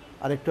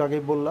 আর একটু আগে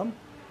বললাম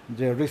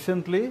যে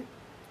recently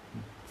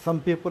some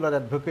people are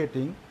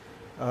advocating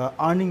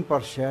earning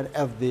per share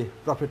as the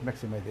profit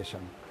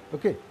maximization.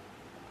 Okay,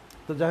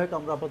 তো যাই হোক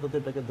আমরা আপাতত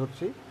এটাকে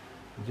ধরছি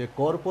যে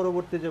কর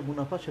পরবর্তী যে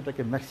মুনাফা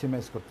সেটাকে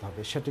ম্যাক্সিমাইজ করতে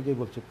হবে, সেটাকেই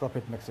বলছি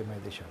profit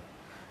maximisation.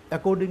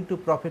 According to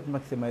profit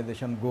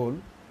maximisation goal,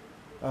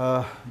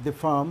 the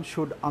firm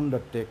should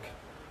undertake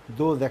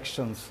those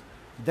actions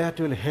that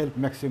will help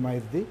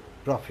maximize the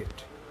profit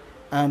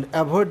and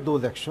avoid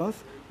those actions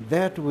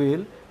that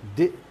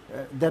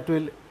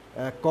will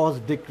cause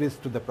decrease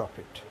to the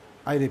profit.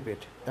 I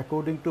repeat,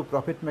 according to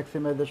profit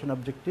maximization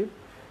objective,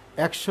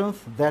 actions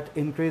that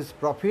increase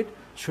profit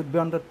should be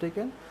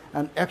undertaken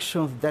and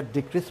actions that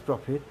decrease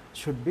profit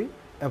should be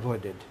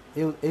avoided.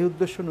 এই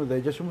উদ্দেশ্য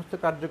অনুযায়ী যে সমস্ত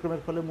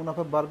কার্যক্রমের ফলে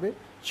মুনাফা বাড়বে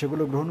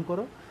সেগুলো গ্রহণ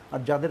করো, আর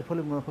যাদের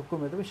ফলে মুনাফা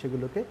কমে যাবে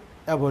সেগুলোকে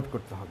অ্যাভয়েড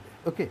করতে হবে।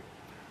 ওকে,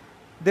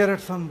 দেয়ার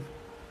আর সাম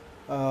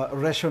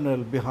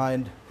রেশনাল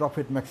বিহাইন্ড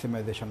প্রফিট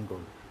ম্যাক্সিমাইজেশন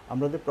গোল।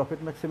 আমরা যে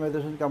প্রফিট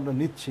ম্যাক্সিমাইজেশনকে আমরা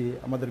নিচ্ছি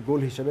আমাদের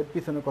গোল হিসেবে,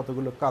 পিছনে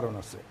কতগুলো কারণ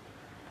আছে,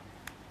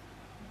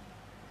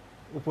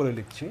 উপরে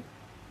লিখছি।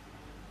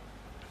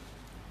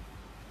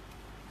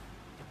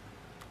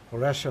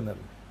 rational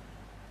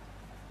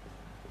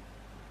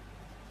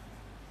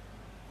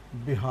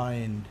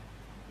behind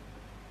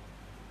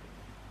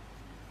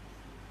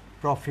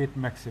profit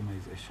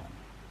maximization.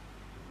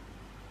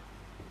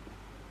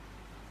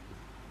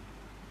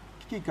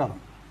 কি কারণ?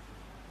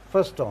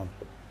 First on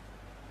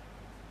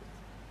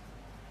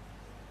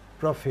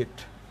profit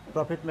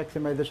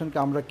maximization কে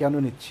আমরা কেন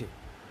নিচ্ছি?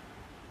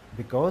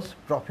 Because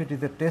profit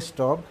is a test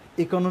of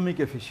economic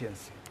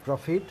efficiency.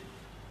 Profit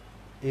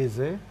is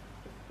a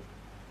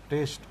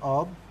test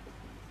of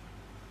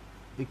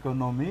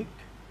economic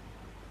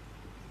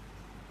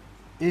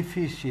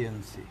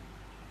efficiency.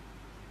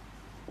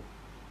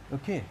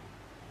 Okay.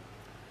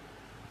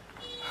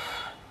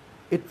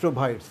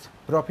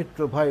 Profit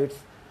provides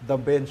the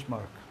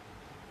benchmark.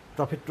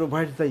 Profit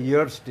provides the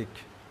yardstick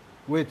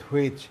with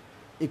which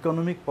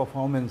economic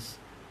performance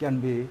can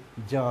be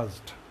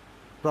judged.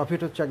 Profit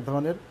হচ্ছে এক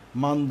ধরনের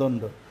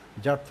মানদণ্ড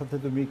যার সাথে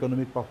তুমি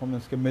economic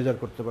পারফরমেন্সকে measure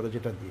করতে পারো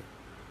যেটা দিয়ে।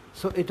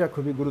 সো এটা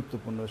খুবই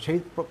গুরুত্বপূর্ণ। সেই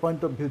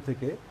পয়েন্ট অফ ভিউ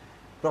থেকে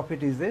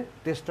profit is a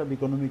test of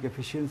economic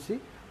efficiency.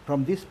 From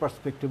this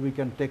perspective, we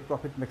can take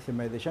profit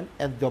maximization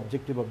as the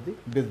objective of the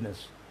business.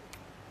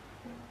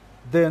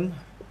 Then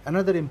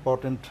another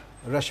important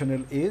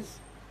rationale is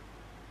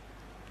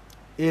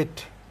it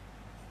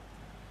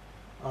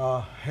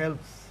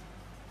helps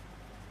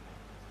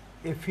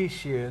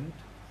efficient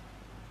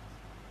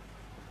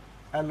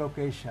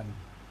allocation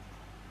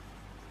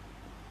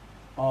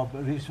of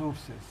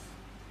resources.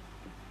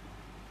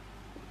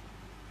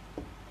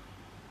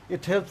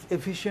 It helps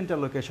efficient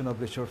allocation of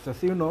resources.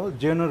 You know,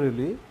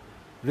 generally,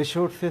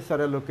 resources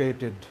are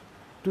allocated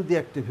to the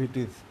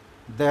activities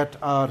that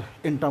are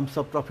in terms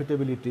of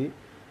profitability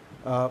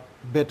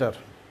better.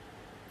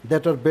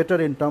 That are better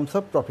in terms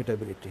of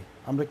profitability.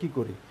 আমরা কি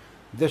করি?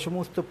 যে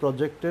সমস্ত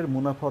প্রজেক্টের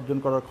মুনাফা অর্জন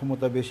করার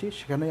ক্ষমতা বেশি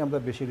সেখানেই আমরা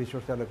বেশি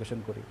রিসোর্স অ্যালোকেশন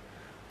করি।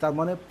 তার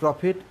মানে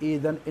profit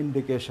is an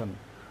indication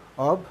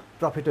of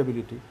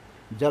profitability.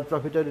 যার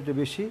প্রফিটেবিলিটি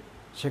বেশি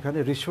সেখানে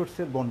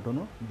রিসোর্সের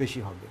বণ্টনও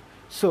বেশি হবে।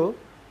 So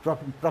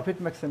profit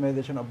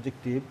maximization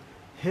objective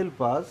help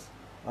us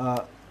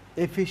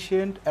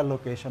efficient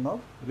allocation of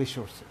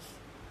resources.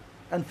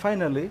 And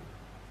finally,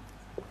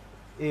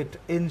 it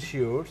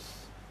ensures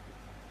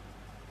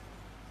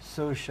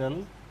social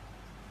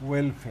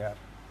welfare.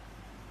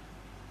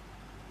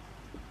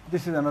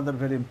 This is another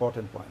very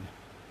important point.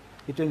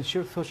 It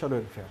ensures social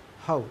welfare.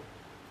 How?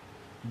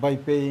 By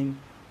paying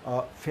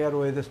fair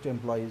wages to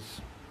employees.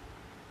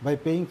 By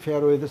paying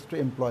fair wages to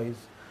employees,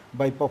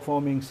 by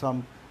performing some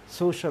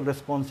social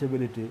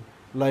responsibility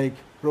like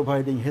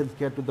providing health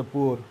care to the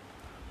poor,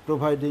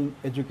 providing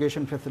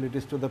education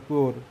facilities to the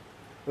poor,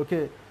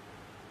 okay,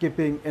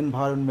 keeping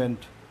environment,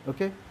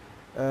 okay,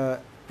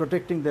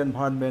 protecting the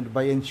environment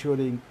by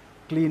ensuring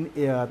clean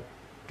air,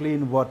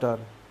 clean water.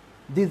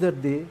 These are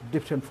the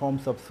different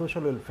forms of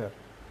social welfare.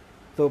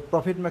 So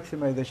profit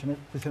maximization এর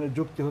পিছনে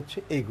যুক্তি হচ্ছে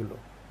এইগুলো.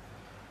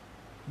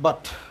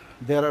 But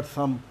there are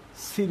some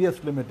serious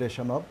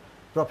limitation of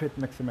profit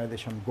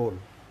maximization goal.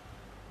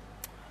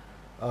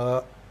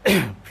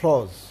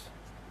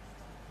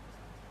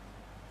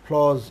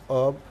 Flaws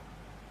of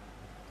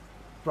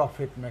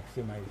profit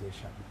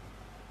maximization.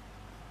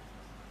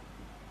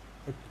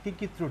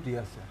 কি ত্রুটি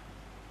আছে?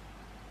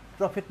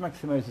 Profit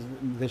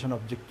maximization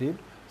objective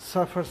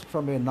suffers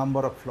from a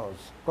number of flaws.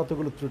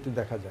 কতগুলো ত্রুটি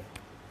দেখা যায়?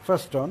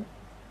 First on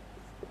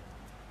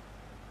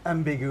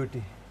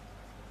ambiguity.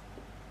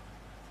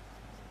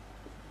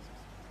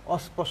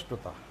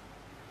 অস্পষ্টতা.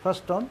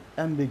 First on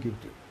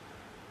ambiguity.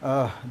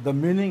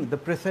 The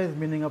precise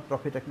meaning of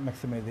profit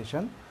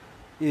maximization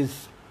is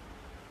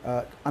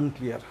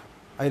unclear.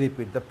 I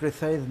repeat, the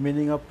precise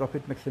meaning of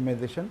profit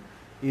maximization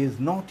is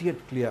not yet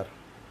clear.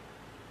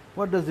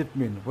 What does it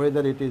mean?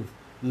 Whether it is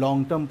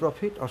long-term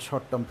profit or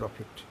short-term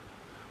profit,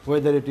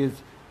 whether it is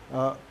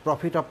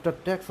profit after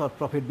tax or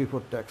profit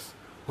before tax,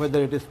 whether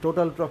it is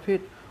total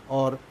profit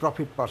or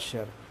profit per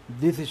share.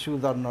 These issues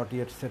are not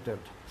yet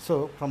settled. So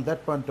from that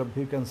point of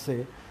view, you can say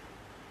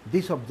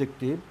this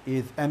objective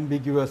is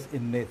ambiguous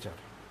in nature.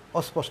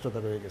 অস্পষ্টতা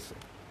রয়ে গেছে.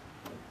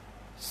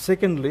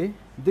 Secondly,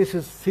 this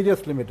is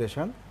serious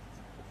limitation.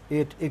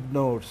 It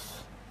ignores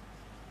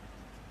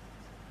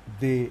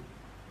the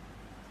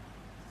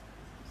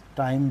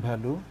time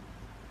value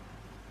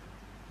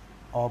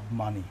of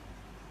money.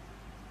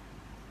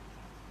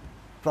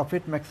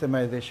 Profit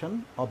maximization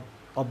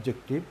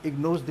objective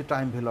ignores the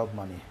time value of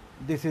money.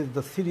 This is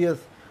the serious,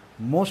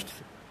 most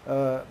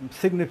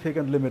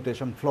significant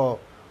limitation, flaw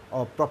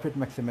of profit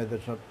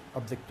maximization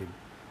objective.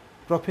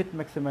 Profit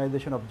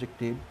maximization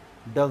objective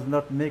does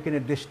not make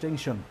any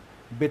distinction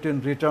between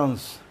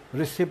returns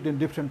received in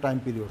different time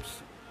periods.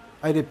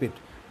 I repeat,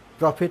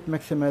 profit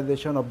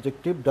maximization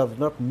objective does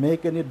not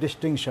make any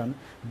distinction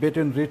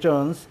between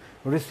returns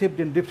received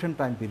in different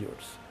time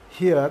periods.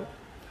 Here,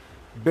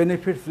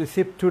 benefits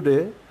received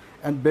today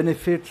and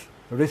benefits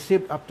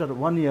received after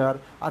 1 year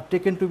are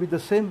taken to be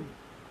the same.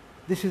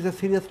 This is a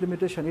serious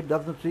limitation. It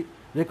does not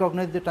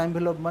recognize the time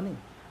value of money.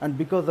 And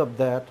because of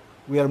that,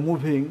 we are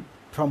moving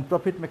from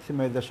profit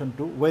maximization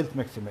to wealth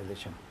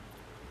maximization.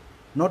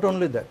 Not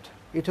only that,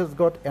 it has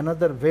got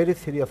another very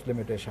serious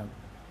limitation.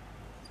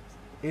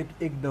 It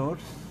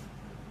ignores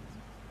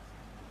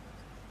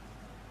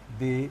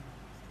the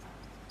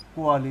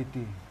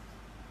quality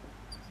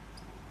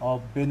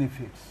of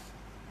benefits.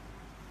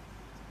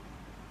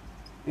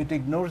 It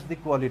ignores the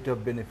quality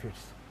of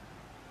benefits.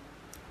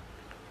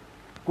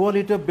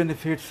 Quality of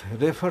benefits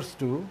refers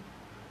to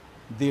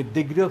the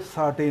degree of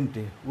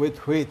certainty with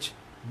which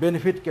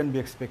benefit can be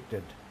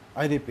expected.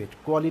 I repeat,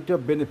 quality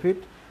of benefit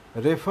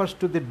refers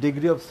to the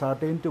degree of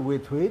certainty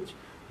with which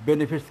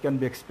benefits can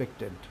be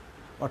expected.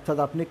 অর্থাৎ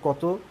আপনি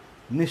কত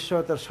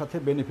নিশ্চয়তার সাথে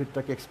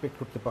বেনিফিটটাকে expect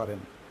করতে পারেন।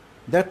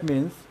 That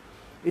means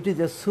it is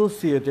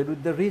associated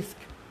with the risk.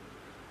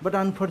 But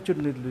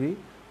unfortunately,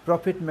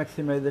 profit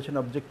maximization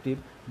objective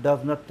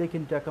does not take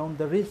into account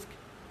the risk.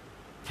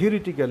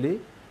 Theoretically,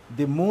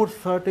 the more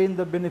certain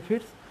the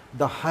benefits,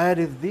 the higher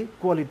is the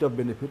quality of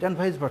benefit, and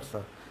vice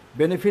versa.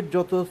 Benefit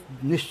যত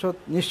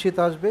নিশ্চিত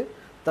আসবে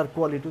তার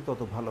quality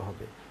তত ভালো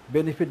হবে,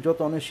 benefit যত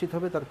অনিশ্চিত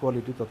হবে তার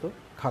কোয়ালিটি তত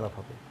খারাপ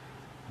হবে।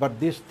 But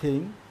this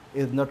thing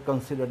is not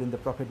considered in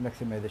the profit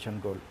maximization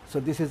goal. So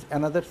this is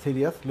another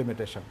serious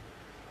limitation.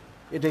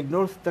 It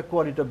ignores the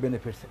quality of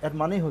benefits. এর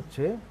মানে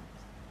হচ্ছে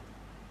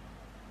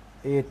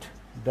it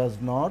does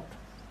not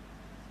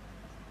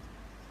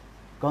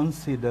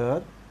consider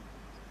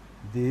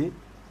the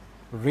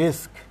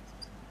risk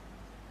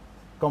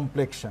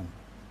complexion.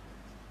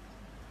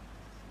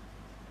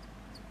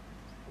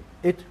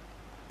 It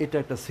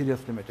had a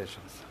serious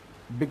limitations.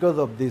 Because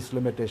of these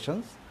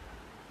limitations,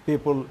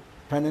 people,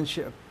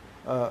 financial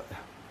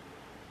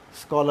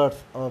scholars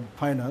of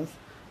finance,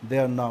 they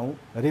are now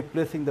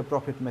replacing the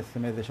profit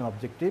maximization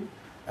objective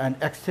and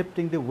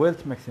accepting the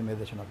wealth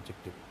maximization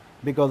objective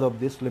because of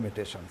these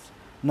limitations.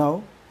 Now,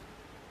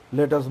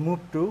 let us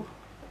move to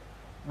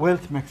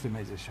wealth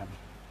maximization.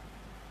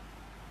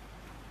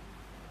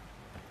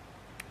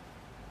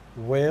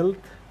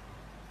 Wealth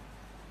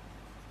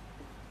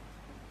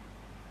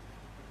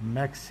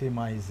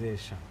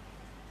maximization.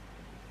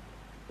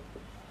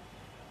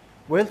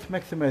 Wealth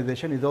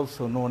maximization is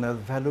also known as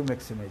value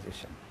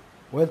maximization.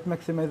 Wealth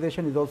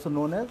maximization is also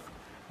known as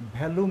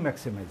value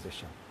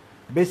maximization.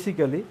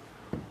 Basically,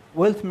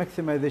 wealth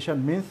maximization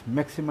means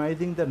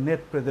maximizing the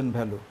net present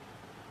value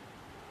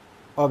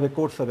of a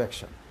course of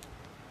action.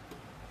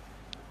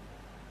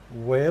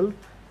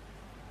 Wealth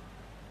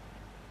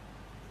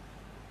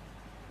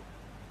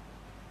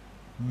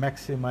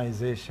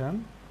maximization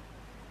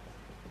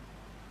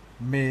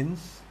means,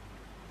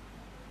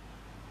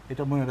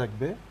 এটা মনে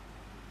রাখবে,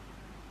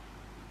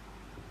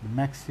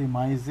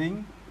 maximizing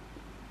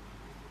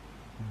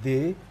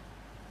the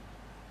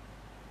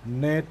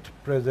net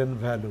present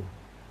value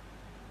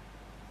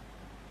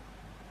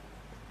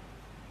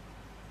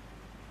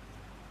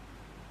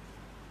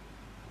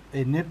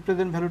এই net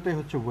present ভ্যালুটাই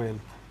হচ্ছে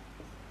wealth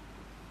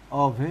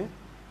of A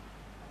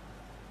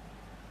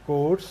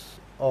course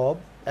of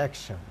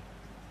action.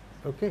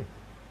 ওকে,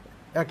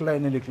 এক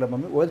লাইনে লিখলাম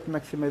আমি, wealth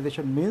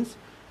maximisation means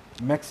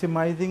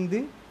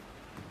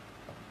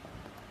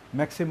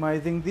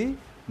maximizing the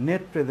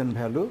net present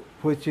value,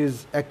 which is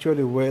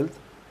actually wealth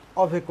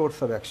of a course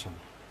of action.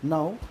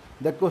 Now,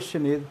 the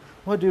question is,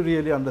 what do you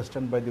really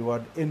understand by the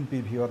word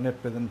NPV or net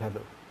present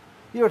value?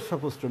 You are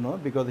supposed to know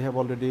because you have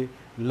already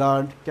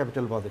learned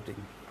capital budgeting.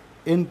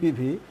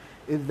 NPV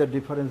is the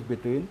difference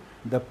between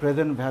the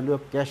present value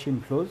of cash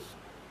inflows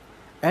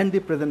and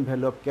the present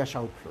value of cash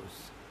outflows.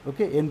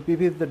 Okay,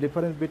 NPV is the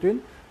difference between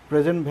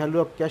present value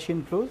of cash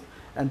inflows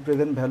and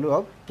present value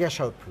of cash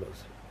outflows.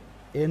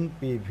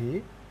 NPV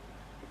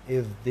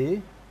is the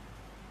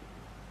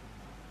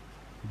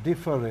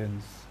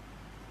difference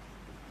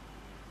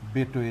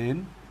between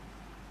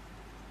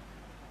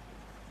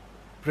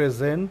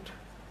present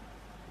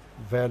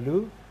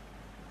value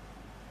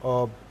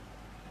of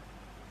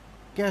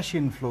cash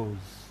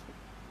inflows,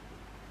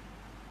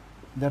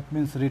 that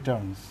means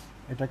returns,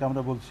 এটাকে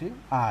আমরা বলছি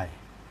আয়,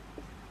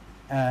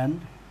 and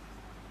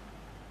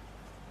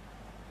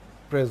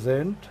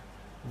present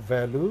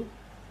value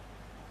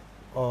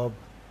of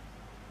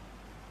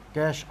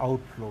cash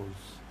outflows,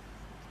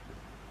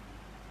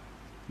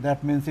 that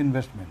means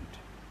investment.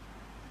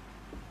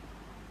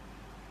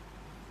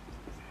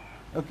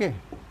 Okay,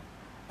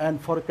 and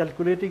for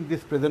calculating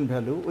this present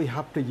value we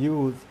have to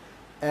use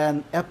an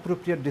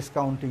appropriate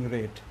discounting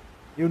rate.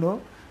 You know,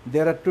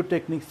 there are two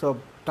techniques of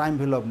time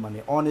value of money.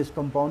 One is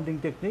compounding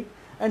technique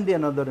and the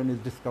another one is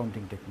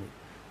discounting technique.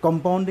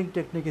 Compounding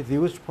technique is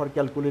used for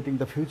calculating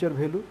the future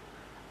value,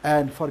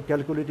 and for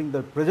calculating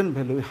the present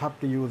value we have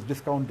to use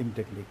discounting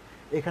technique.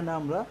 এখানে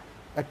আমরা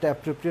একটা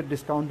appropriate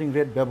discounting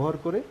rate ব্যবহার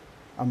করে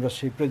আমরা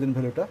সেই present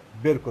ভ্যালুটা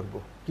বের করব।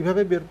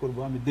 কিভাবে বের করব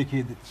আমি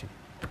দেখিয়ে দিচ্ছি।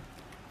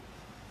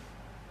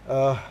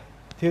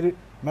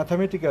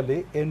 Mathematically,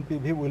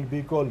 NPV will be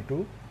equal to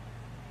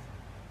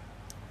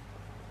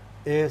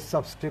a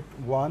subscript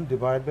 1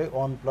 divided by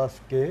 1 plus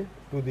k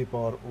to the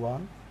power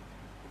 1,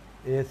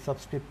 a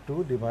subscript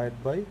 2 divided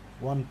by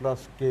 1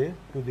 plus k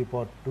to the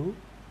power 2,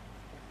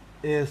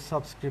 a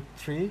subscript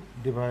 3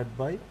 divided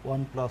by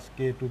 1 plus k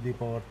to the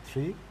power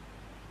 3,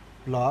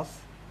 plus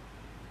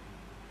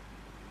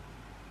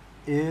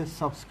a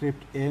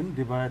subscript n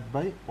divided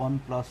by 1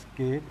 plus k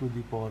to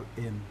the power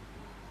n.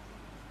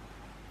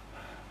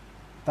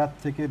 তার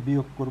থেকে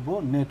বিয়োগ করব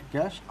net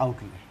cash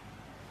outlay.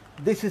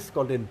 This is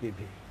called NPV.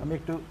 আমি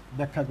একটু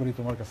ব্যাখ্যা করি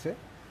তোমার কাছে।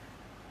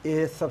 A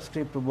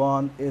subscript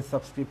 1, A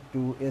subscript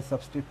 2, A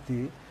subscript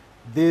 3,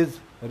 these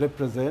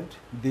represent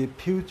the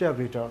future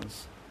returns,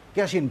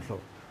 cash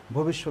inflow.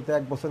 ভবিষ্যতে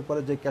 1 বছর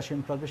পরে যে ক্যাশ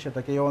ইনফ্লো আসবে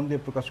সেটাকে A1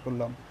 দিয়ে প্রকাশ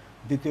করলাম,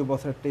 দ্বিতীয়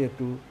বছরটা A2,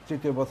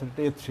 তৃতীয়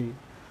বছরটা A3,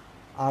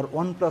 R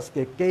 1 plus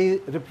K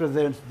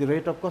represents the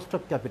rate of cost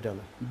of capital.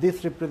 This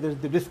represents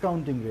the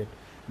discounting rate,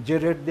 যে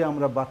রেট দিয়ে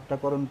আমরা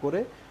বাট্টাকরণ করে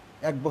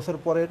 1 বছর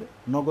পরের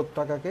নগদ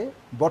টাকাকে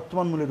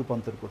বর্তমান মূল্যে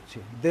রূপান্তর করছি,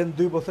 দেন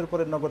 2 বছর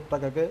পরের নগদ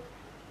টাকাকে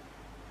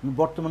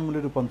বর্তমান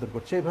মূল্যে রূপান্তর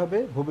করছে। এইভাবে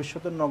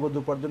ভবিষ্যতের নগদ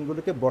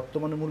উপার্জনগুলোকে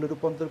বর্তমান মূল্যে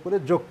রূপান্তর করে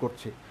যোগ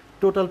করছি।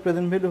 টোটাল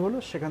প্রেজেন্ট ভ্যালু হলো,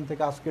 সেখান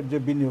থেকে আজকের যে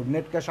বিনিয়োগ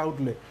নেট ক্যাশ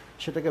আউটলে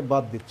সেটাকে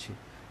বাদ দিচ্ছি।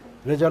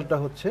 রেজাল্টটা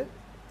হচ্ছে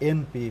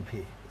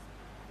NPV.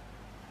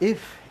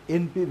 If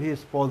NPV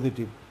is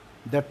positive,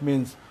 that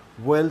means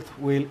wealth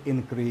will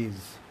increase.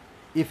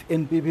 If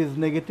NPV is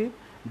negative,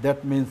 that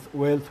means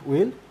wealth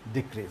will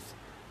decrease.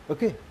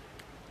 Okay,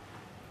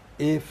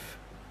 if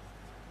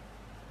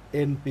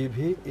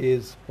NPV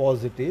is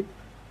positive,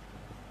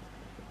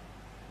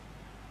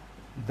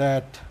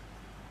 that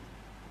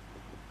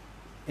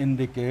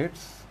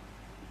indicates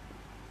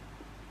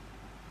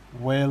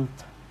wealth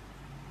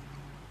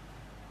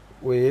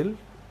will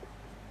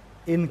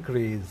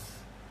increase.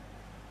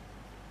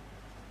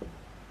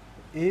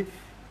 If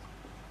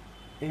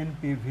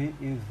NPV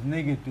is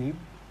negative,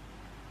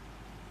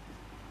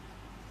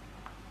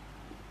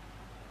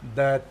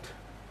 that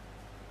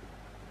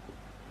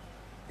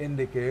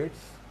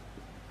indicates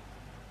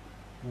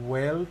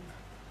wealth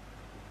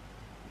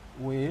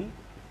will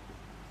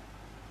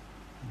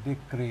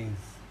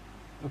decrease.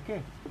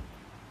 Okay,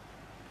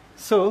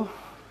 so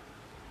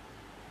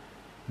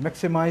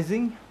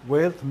maximizing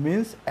wealth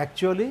means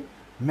actually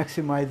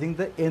maximizing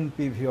the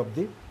NPV of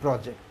the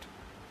project.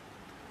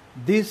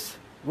 This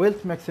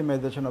wealth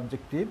maximization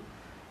objective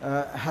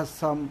has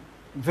some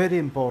very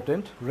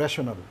important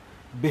rationale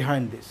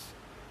behind this.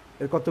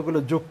 এর কতগুলো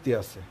যুক্তি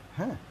আছে,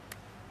 হ্যাঁ,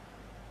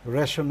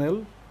 rationale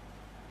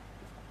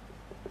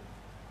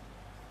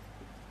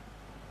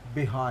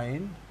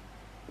behind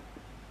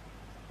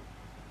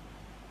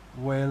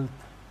wealth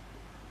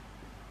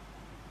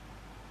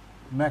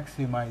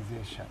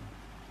maximization.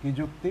 কি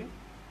যুক্তি?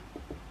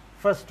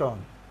 First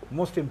one,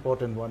 most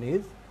important one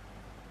is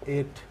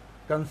it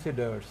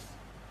considers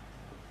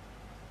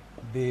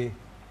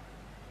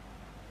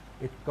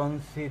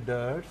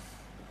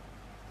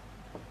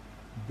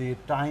the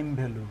time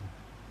value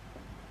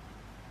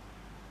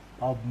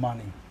of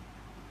money.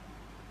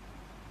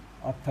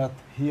 অর্থাৎ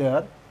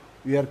here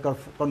we are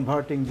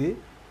converting the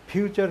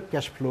future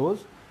cash flows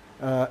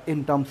in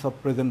terms of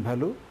present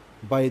value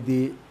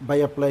by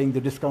applying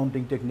the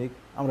discounting technique.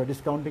 আমরা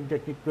discounting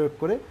technique প্রয়োগ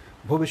করে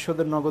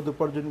ভবিষ্যতের নগদ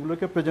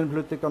উপার্জনগুলোকে present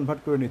ভ্যালুতে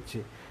convert করে নিচ্ছি।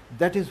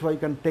 That is why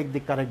can take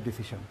the correct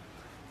decision.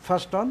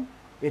 First on,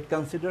 it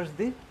considers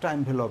the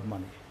time value of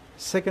money.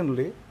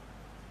 Secondly,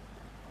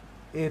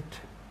 it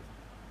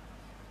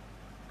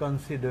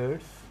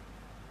considers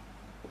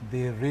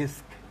the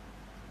risk.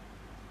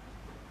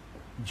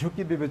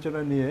 ঝুঁকি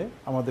বিবেচনা নিয়ে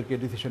আমাদেরকে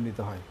ডিসিশন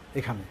নিতে হয়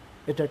এখানে,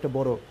 এটা একটা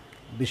বড়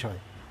বিষয়।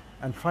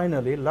 And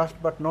finally, last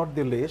but not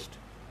the least,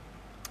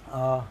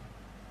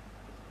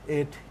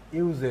 it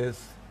uses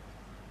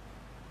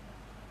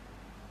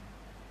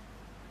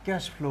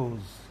cash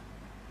flows.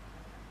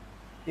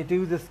 It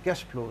uses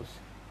cash flows,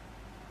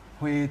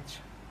 which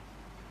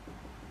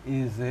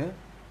is a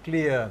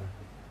clear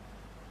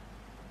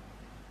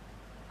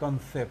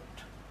concept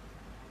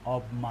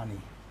of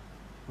money.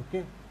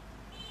 Okay.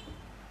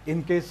 In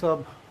case of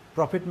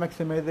profit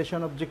maximization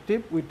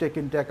objective, we take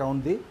into account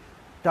the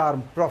term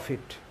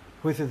profit,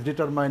 which is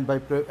determined by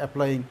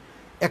applying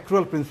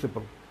accrual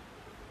principle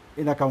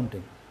in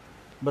accounting.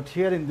 But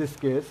here in this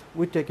case,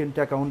 we take into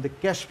account the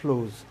cash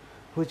flows,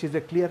 which is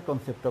a clear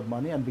concept of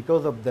money, and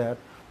because of that,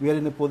 we are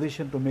in a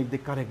position to make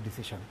the correct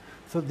decision.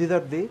 So these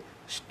are the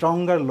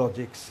stronger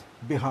logics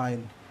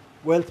behind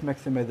wealth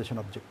maximization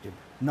objective.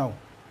 Now,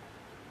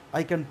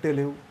 I can tell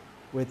you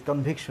with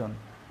conviction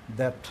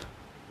that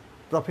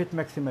profit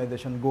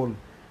maximization goal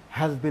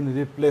has been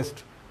replaced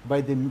by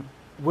the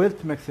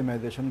wealth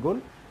maximization goal,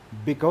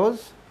 because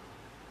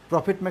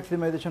profit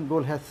maximization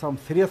goal has some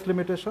serious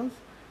limitations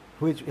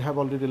which we have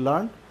already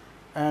learned,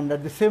 and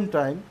at the same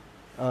time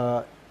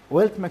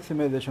wealth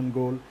maximization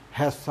goal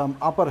has some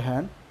upper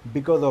hand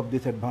because of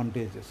these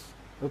advantages.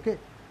 Okay,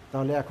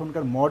 তাহলে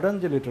এখনকার modern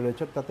যে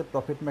literature তাতে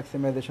profit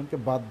ম্যাক্সিমাইজেশনকে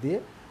বাদ দিয়ে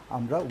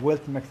আমরা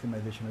wealth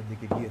ম্যাক্সিমাইজেশনের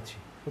দিকে গিয়েছি।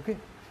 ওকে,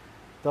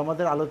 তো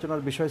আমাদের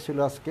আলোচনার বিষয় ছিল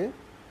আজকে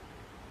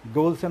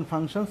গোলস অ্যান্ড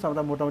ফাংশনস।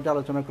 আমরা মোটামুটি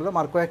আলোচনা করলাম,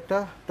 আর কয়েকটা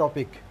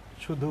টপিক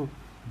শুধু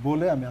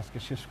বলে আমি আজকে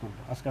শেষ করব।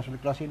 আজকে আসলে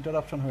ক্লাসে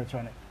ইন্টারাপশন হয়েছে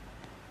অনেক।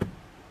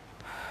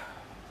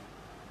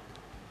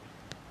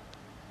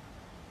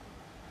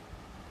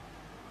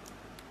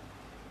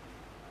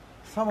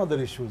 Some other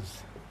issues.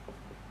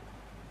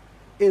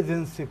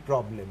 Agency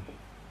problem.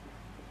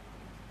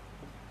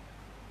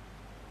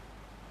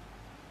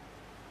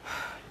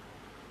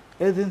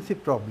 Agency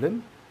problem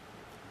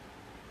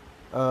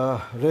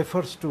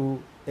refers to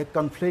a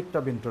conflict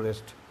of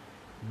interest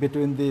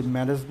between the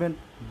management,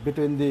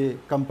 between the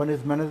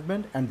company's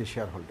management and the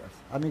shareholders.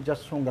 আমি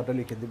জাস্ট সংজ্ঞাটা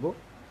লিখে দিব.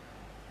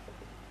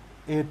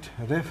 It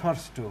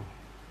refers to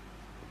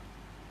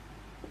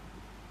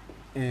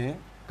a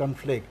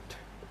conflict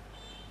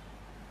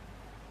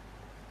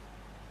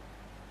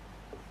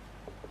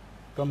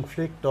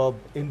of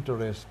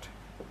interest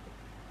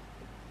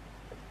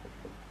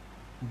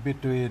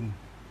between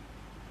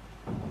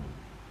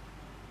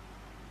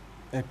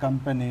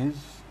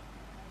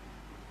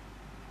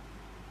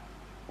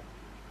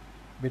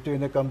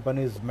a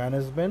company's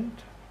management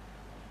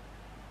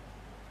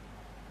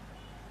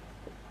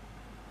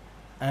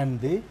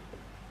and the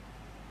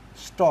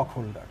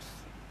stockholders,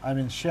 I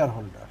mean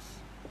shareholders.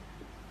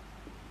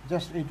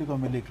 Just এইটুকু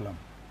আমি লিখলাম.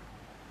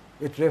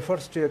 It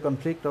refers to a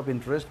conflict of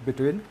interest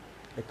between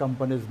a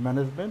company's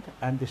management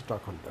and the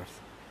stockholders.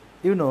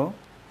 You know,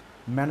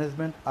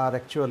 management are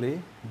actually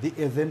the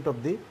agent of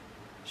the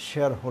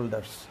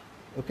shareholders.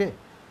 Okay,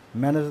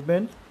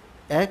 management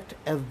act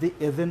as the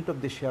agent of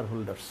the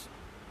shareholders,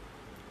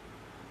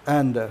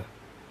 and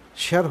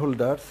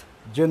shareholders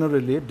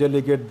generally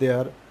delegate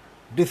their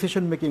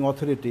decision-making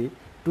authority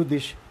to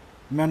this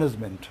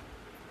management,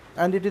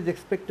 and it is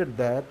expected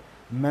that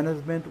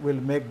management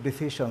will make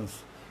decisions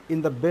in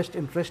the best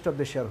interest of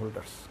the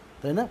shareholders.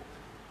 তাই না?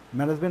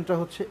 ম্যানেজমেন্টটা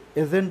হচ্ছে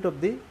agent of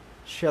the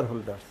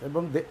shareholders,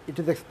 এবং it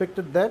is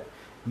expected that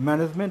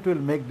management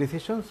will make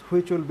decisions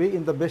which will be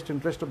in the best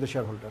interest of the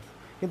shareholders.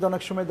 কিন্তু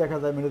অনেক সময় দেখা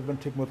যায় management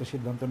ঠিকমতো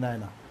সিদ্ধান্ত নেয়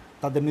না,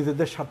 তাদের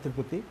নিজেদের স্বার্থের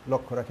প্রতি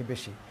লক্ষ্য রাখে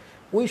বেশি.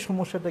 ওই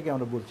সমস্যাটাকে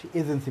আমরা বলছি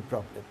agency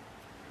problem.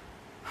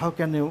 How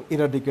can you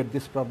eradicate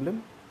this problem?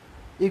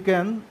 You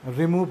can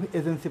remove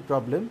agency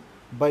problem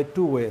by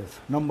two ways.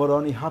 Number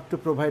one, you have to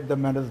provide the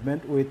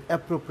management with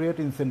appropriate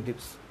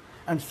incentives,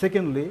 and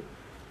secondly,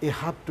 you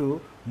have to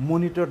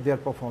monitor their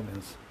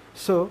performance.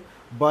 So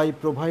by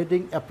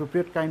providing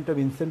appropriate kind of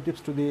incentives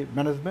to the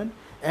management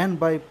and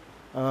by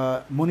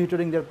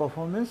monitoring their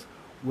performance,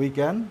 we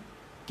can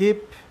keep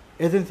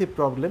agency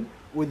problem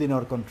within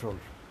our control.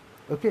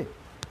 Okay.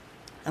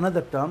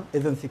 Another term,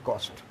 agency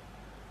cost.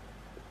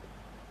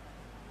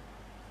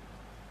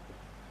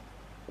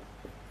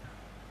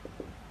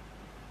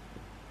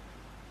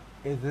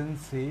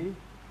 Agency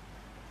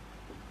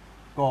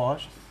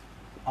costs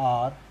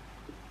are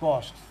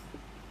costs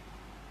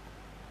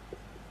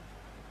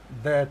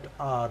that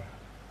are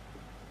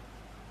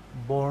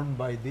borne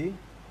by the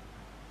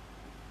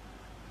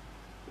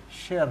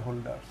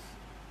shareholders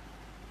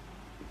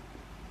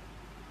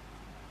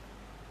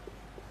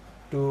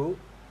to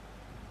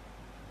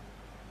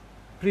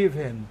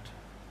prevent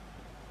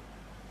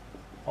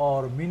or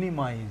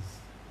minimize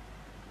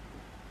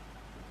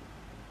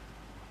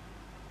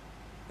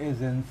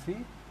agency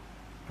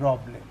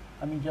problem.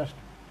 আমি just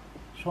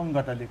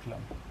সংজ্ঞাটা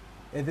লিখলাম.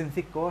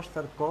 Agency costs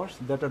are costs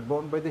that are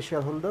borne by the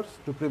shareholders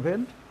to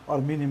prevent or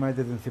minimize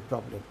agency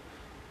problem.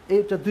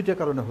 এটা দুইটা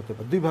কারণে হতে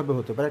পারে, দুইভাবে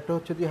হতে পারে. একটা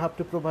হচ্ছে you have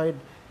to provide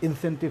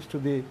incentives to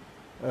the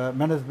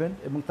management,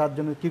 এবং তার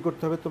জন্য কি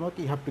করতে হবে তোমাকে?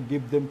 You have to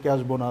give them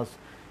cash bonus,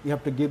 you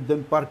have to give them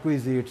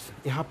perquisites,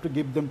 you have to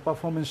give them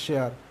performance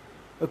share,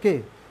 okay,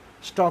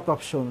 stock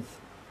options.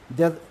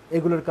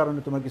 এগুলোর কারণে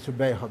তোমার কিছু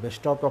ব্যয় হবে.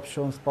 Stock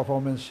options,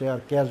 performance share,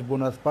 cash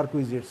bonus,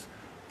 পারকুইজিটস,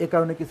 এ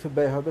কারণে কিছু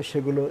ব্যয় হবে,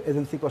 সেগুলো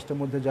এজেন্সি কস্টের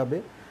মধ্যে যাবে.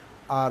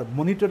 আর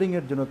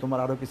মনিটরিংয়ের জন্য তোমার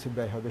আরও কিছু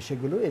ব্যয় হবে,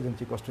 সেগুলো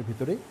এজেন্সি কস্টের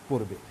ভিতরেই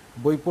পড়বে.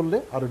 বই পড়লে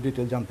আরও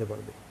ডিটেল জানতে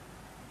পারবে.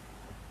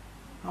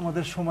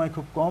 আমাদের সময়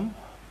খুব কম.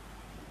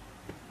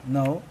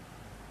 নাও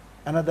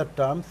another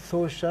term,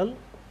 social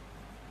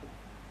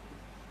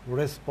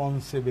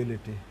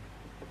responsibility.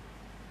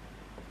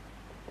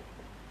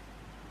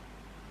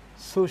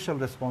 Social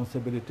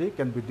responsibility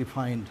can be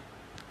defined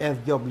as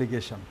the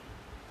obligation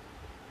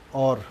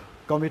or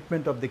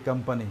commitment of the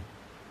company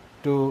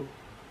to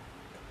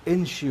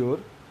ensure,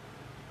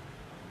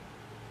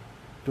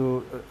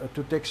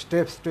 to take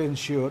steps to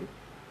ensure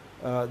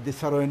the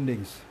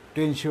surroundings, to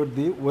ensure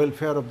the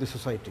welfare of the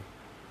society.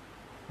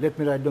 Let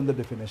me write down the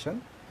definition.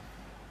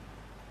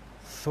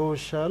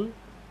 Social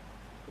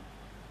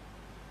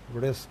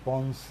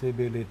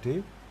responsibility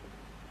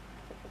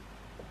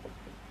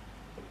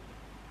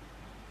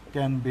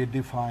can be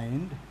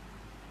defined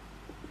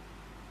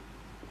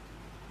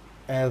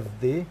as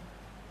the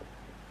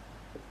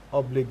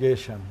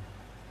obligation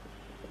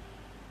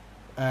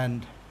and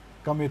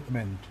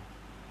commitment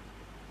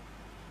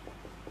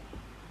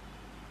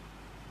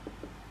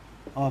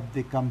of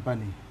the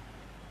company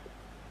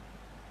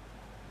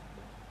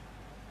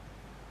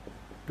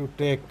to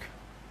take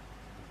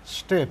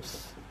steps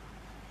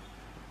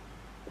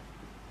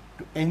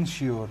to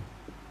ensure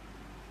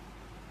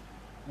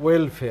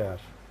welfare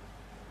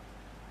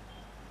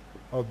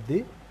of the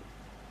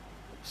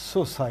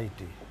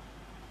society.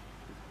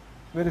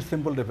 Very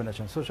simple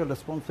definition. Social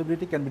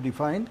responsibility can be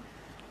defined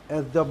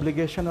as the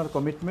obligation or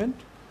commitment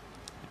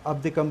of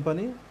the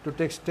company to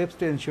take steps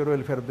to ensure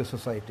welfare of the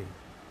society.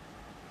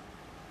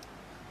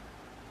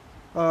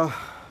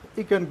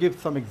 You can give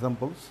some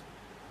examples.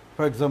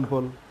 For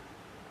example,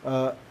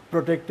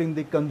 protecting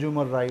the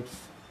consumer rights,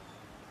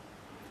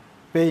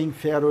 paying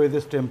fair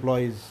wages to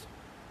employees,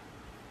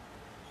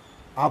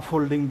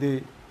 upholding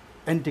the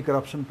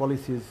anti-corruption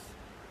policies,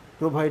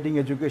 providing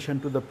education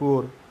to the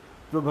poor,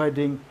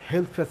 providing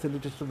health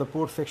facilities to the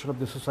poor section of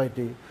the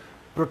society,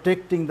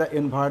 protecting the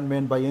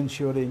environment by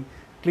ensuring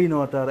clean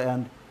water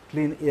and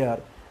clean air.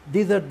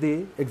 These are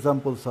the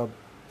examples of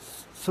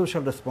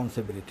social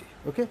responsibility.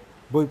 Okay?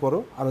 Boi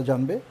poro aro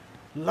janbe.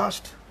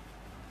 Last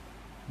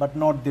but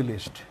not the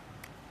least,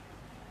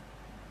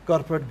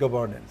 corporate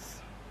governance.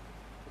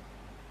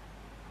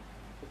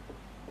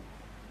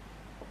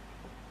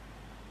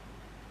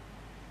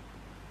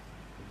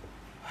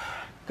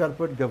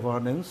 Corporate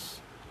governance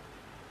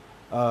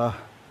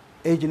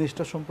এই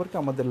জিনিসটা সম্পর্কে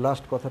আমাদের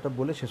last কথাটা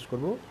বলে শেষ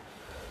করব।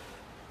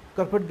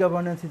 Corporate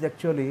governance is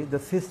actually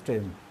the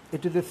system.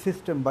 It is a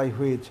system by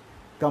which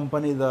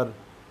companies are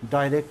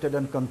directed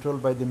and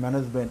controlled by the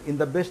management in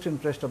the best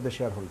interest of the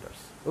shareholders.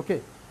 Okay,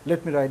 let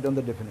me write down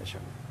the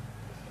definition.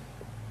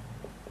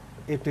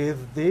 It is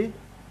the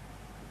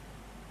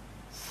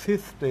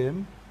system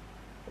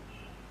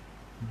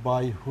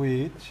by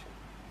which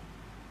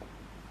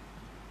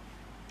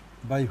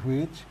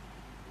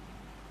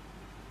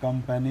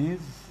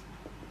companies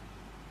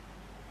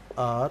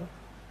are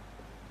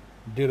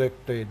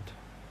directed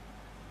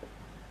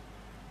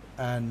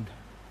and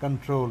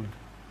controlled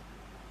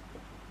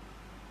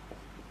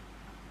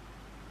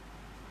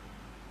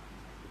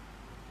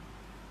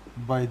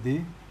by the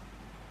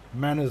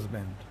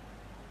management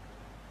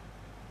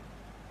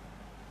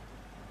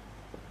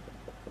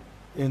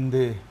in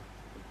the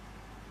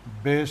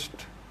best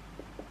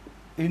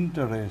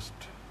interest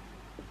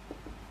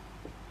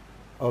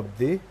of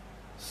the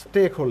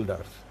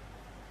stakeholders.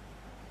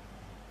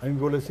 আমি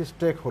বলেছি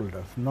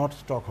stakeholders, not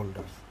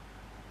stockholders.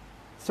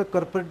 So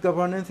corporate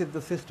governance is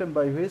the system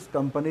by which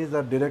companies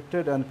are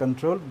directed and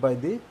controlled by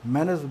the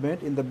management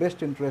in the best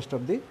interest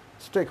of the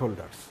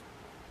stakeholders.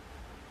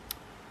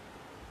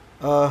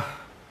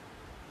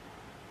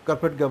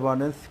 Corporate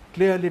governance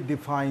clearly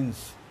defines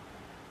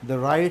the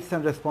rights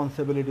and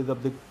responsibilities of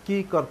the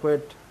key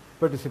corporate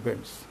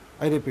participants.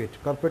 I repeat,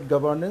 corporate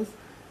governance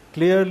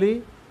clearly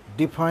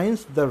defines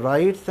the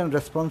rights and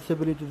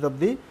responsibilities of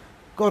the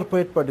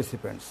corporate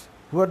participants.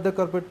 Who are the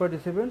corporate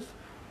participants?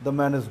 The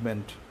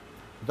management,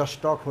 the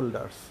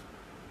stockholders,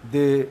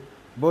 the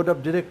board of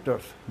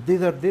directors.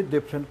 These are the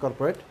different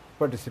corporate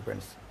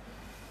participants.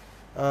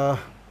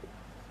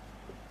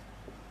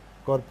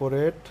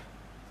 Corporate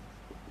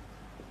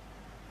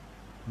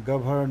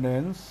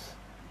governance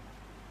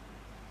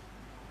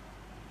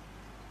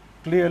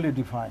clearly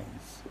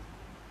defines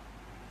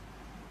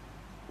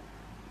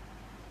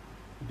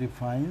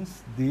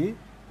the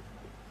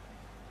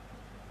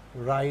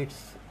rights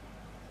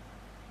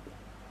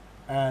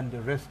and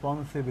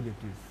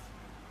responsibilities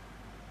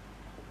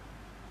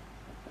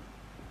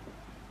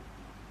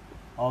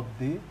of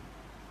the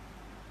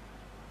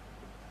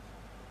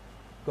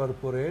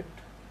corporate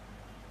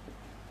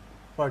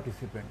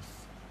participants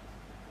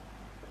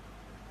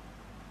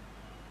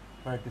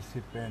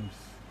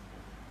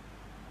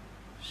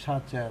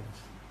such as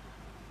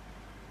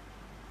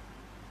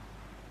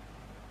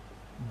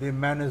the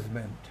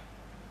management.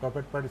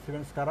 Corporate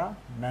participants kara?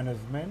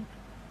 Management,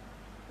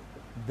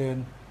 then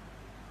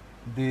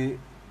the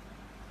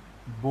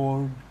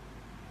board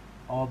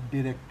of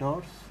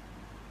directors,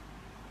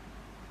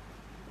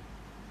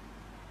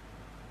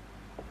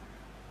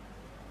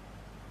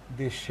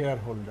 the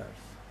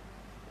shareholders.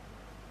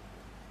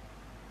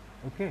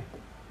 Okay,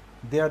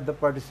 they are the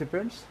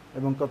participants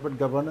এবং corporate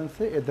governance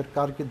এ এদের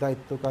কার কি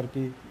দায়িত্ব কার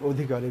কি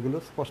অধিকার এগুলো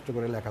স্পষ্ট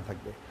করে লেখা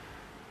থাকবে।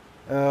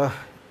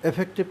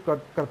 Effective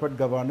corporate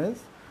governance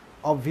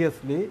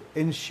obviously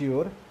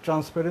ensure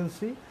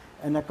transparency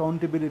and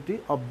accountability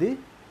of the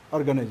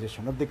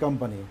organization, of the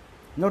company.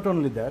 Not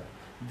only that,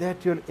 that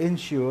will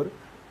ensure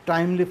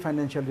timely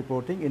financial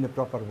reporting in a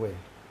proper way.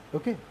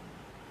 Okay,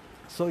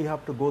 so you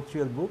have to go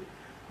through your book.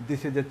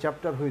 This is a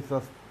chapter which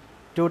was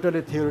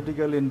totally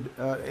theoretical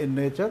in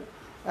nature,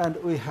 and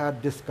we had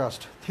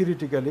discussed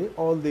theoretically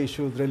all the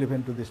issues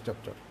relevant to this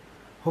chapter.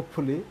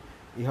 Hopefully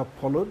you have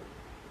followed.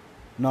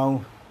 Now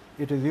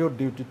it is your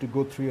duty to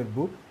go through your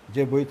book.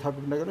 যে বই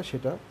থাকুক না কেন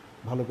সেটা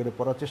ভালো করে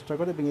পড়ার চেষ্টা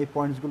করো এবং এই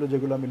পয়েন্টসগুলো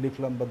যেগুলো আমি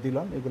লিখলাম বা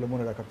দিলাম এগুলো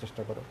মনে রাখার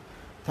চেষ্টা করো।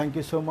 Thank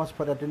you so much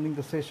for attending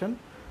the session.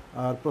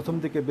 আর প্রথম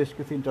দিকে বেশ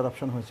কিছু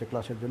ইন্টারাপশন হয়েছে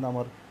ক্লাসের জন্য,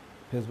 আমার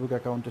ফেসবুক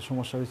অ্যাকাউন্টে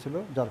সমস্যা হয়েছিল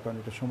যার কারণে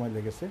একটু সময়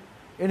লেগেছে।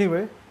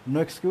 Anyway, no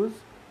excuse.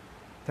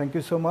 Thank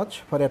you so much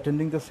for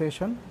attending the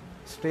session.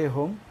 Stay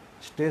home,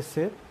 stay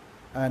safe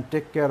and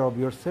take care of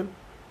yourself.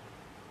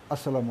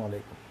 Assalamu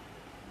alaikum.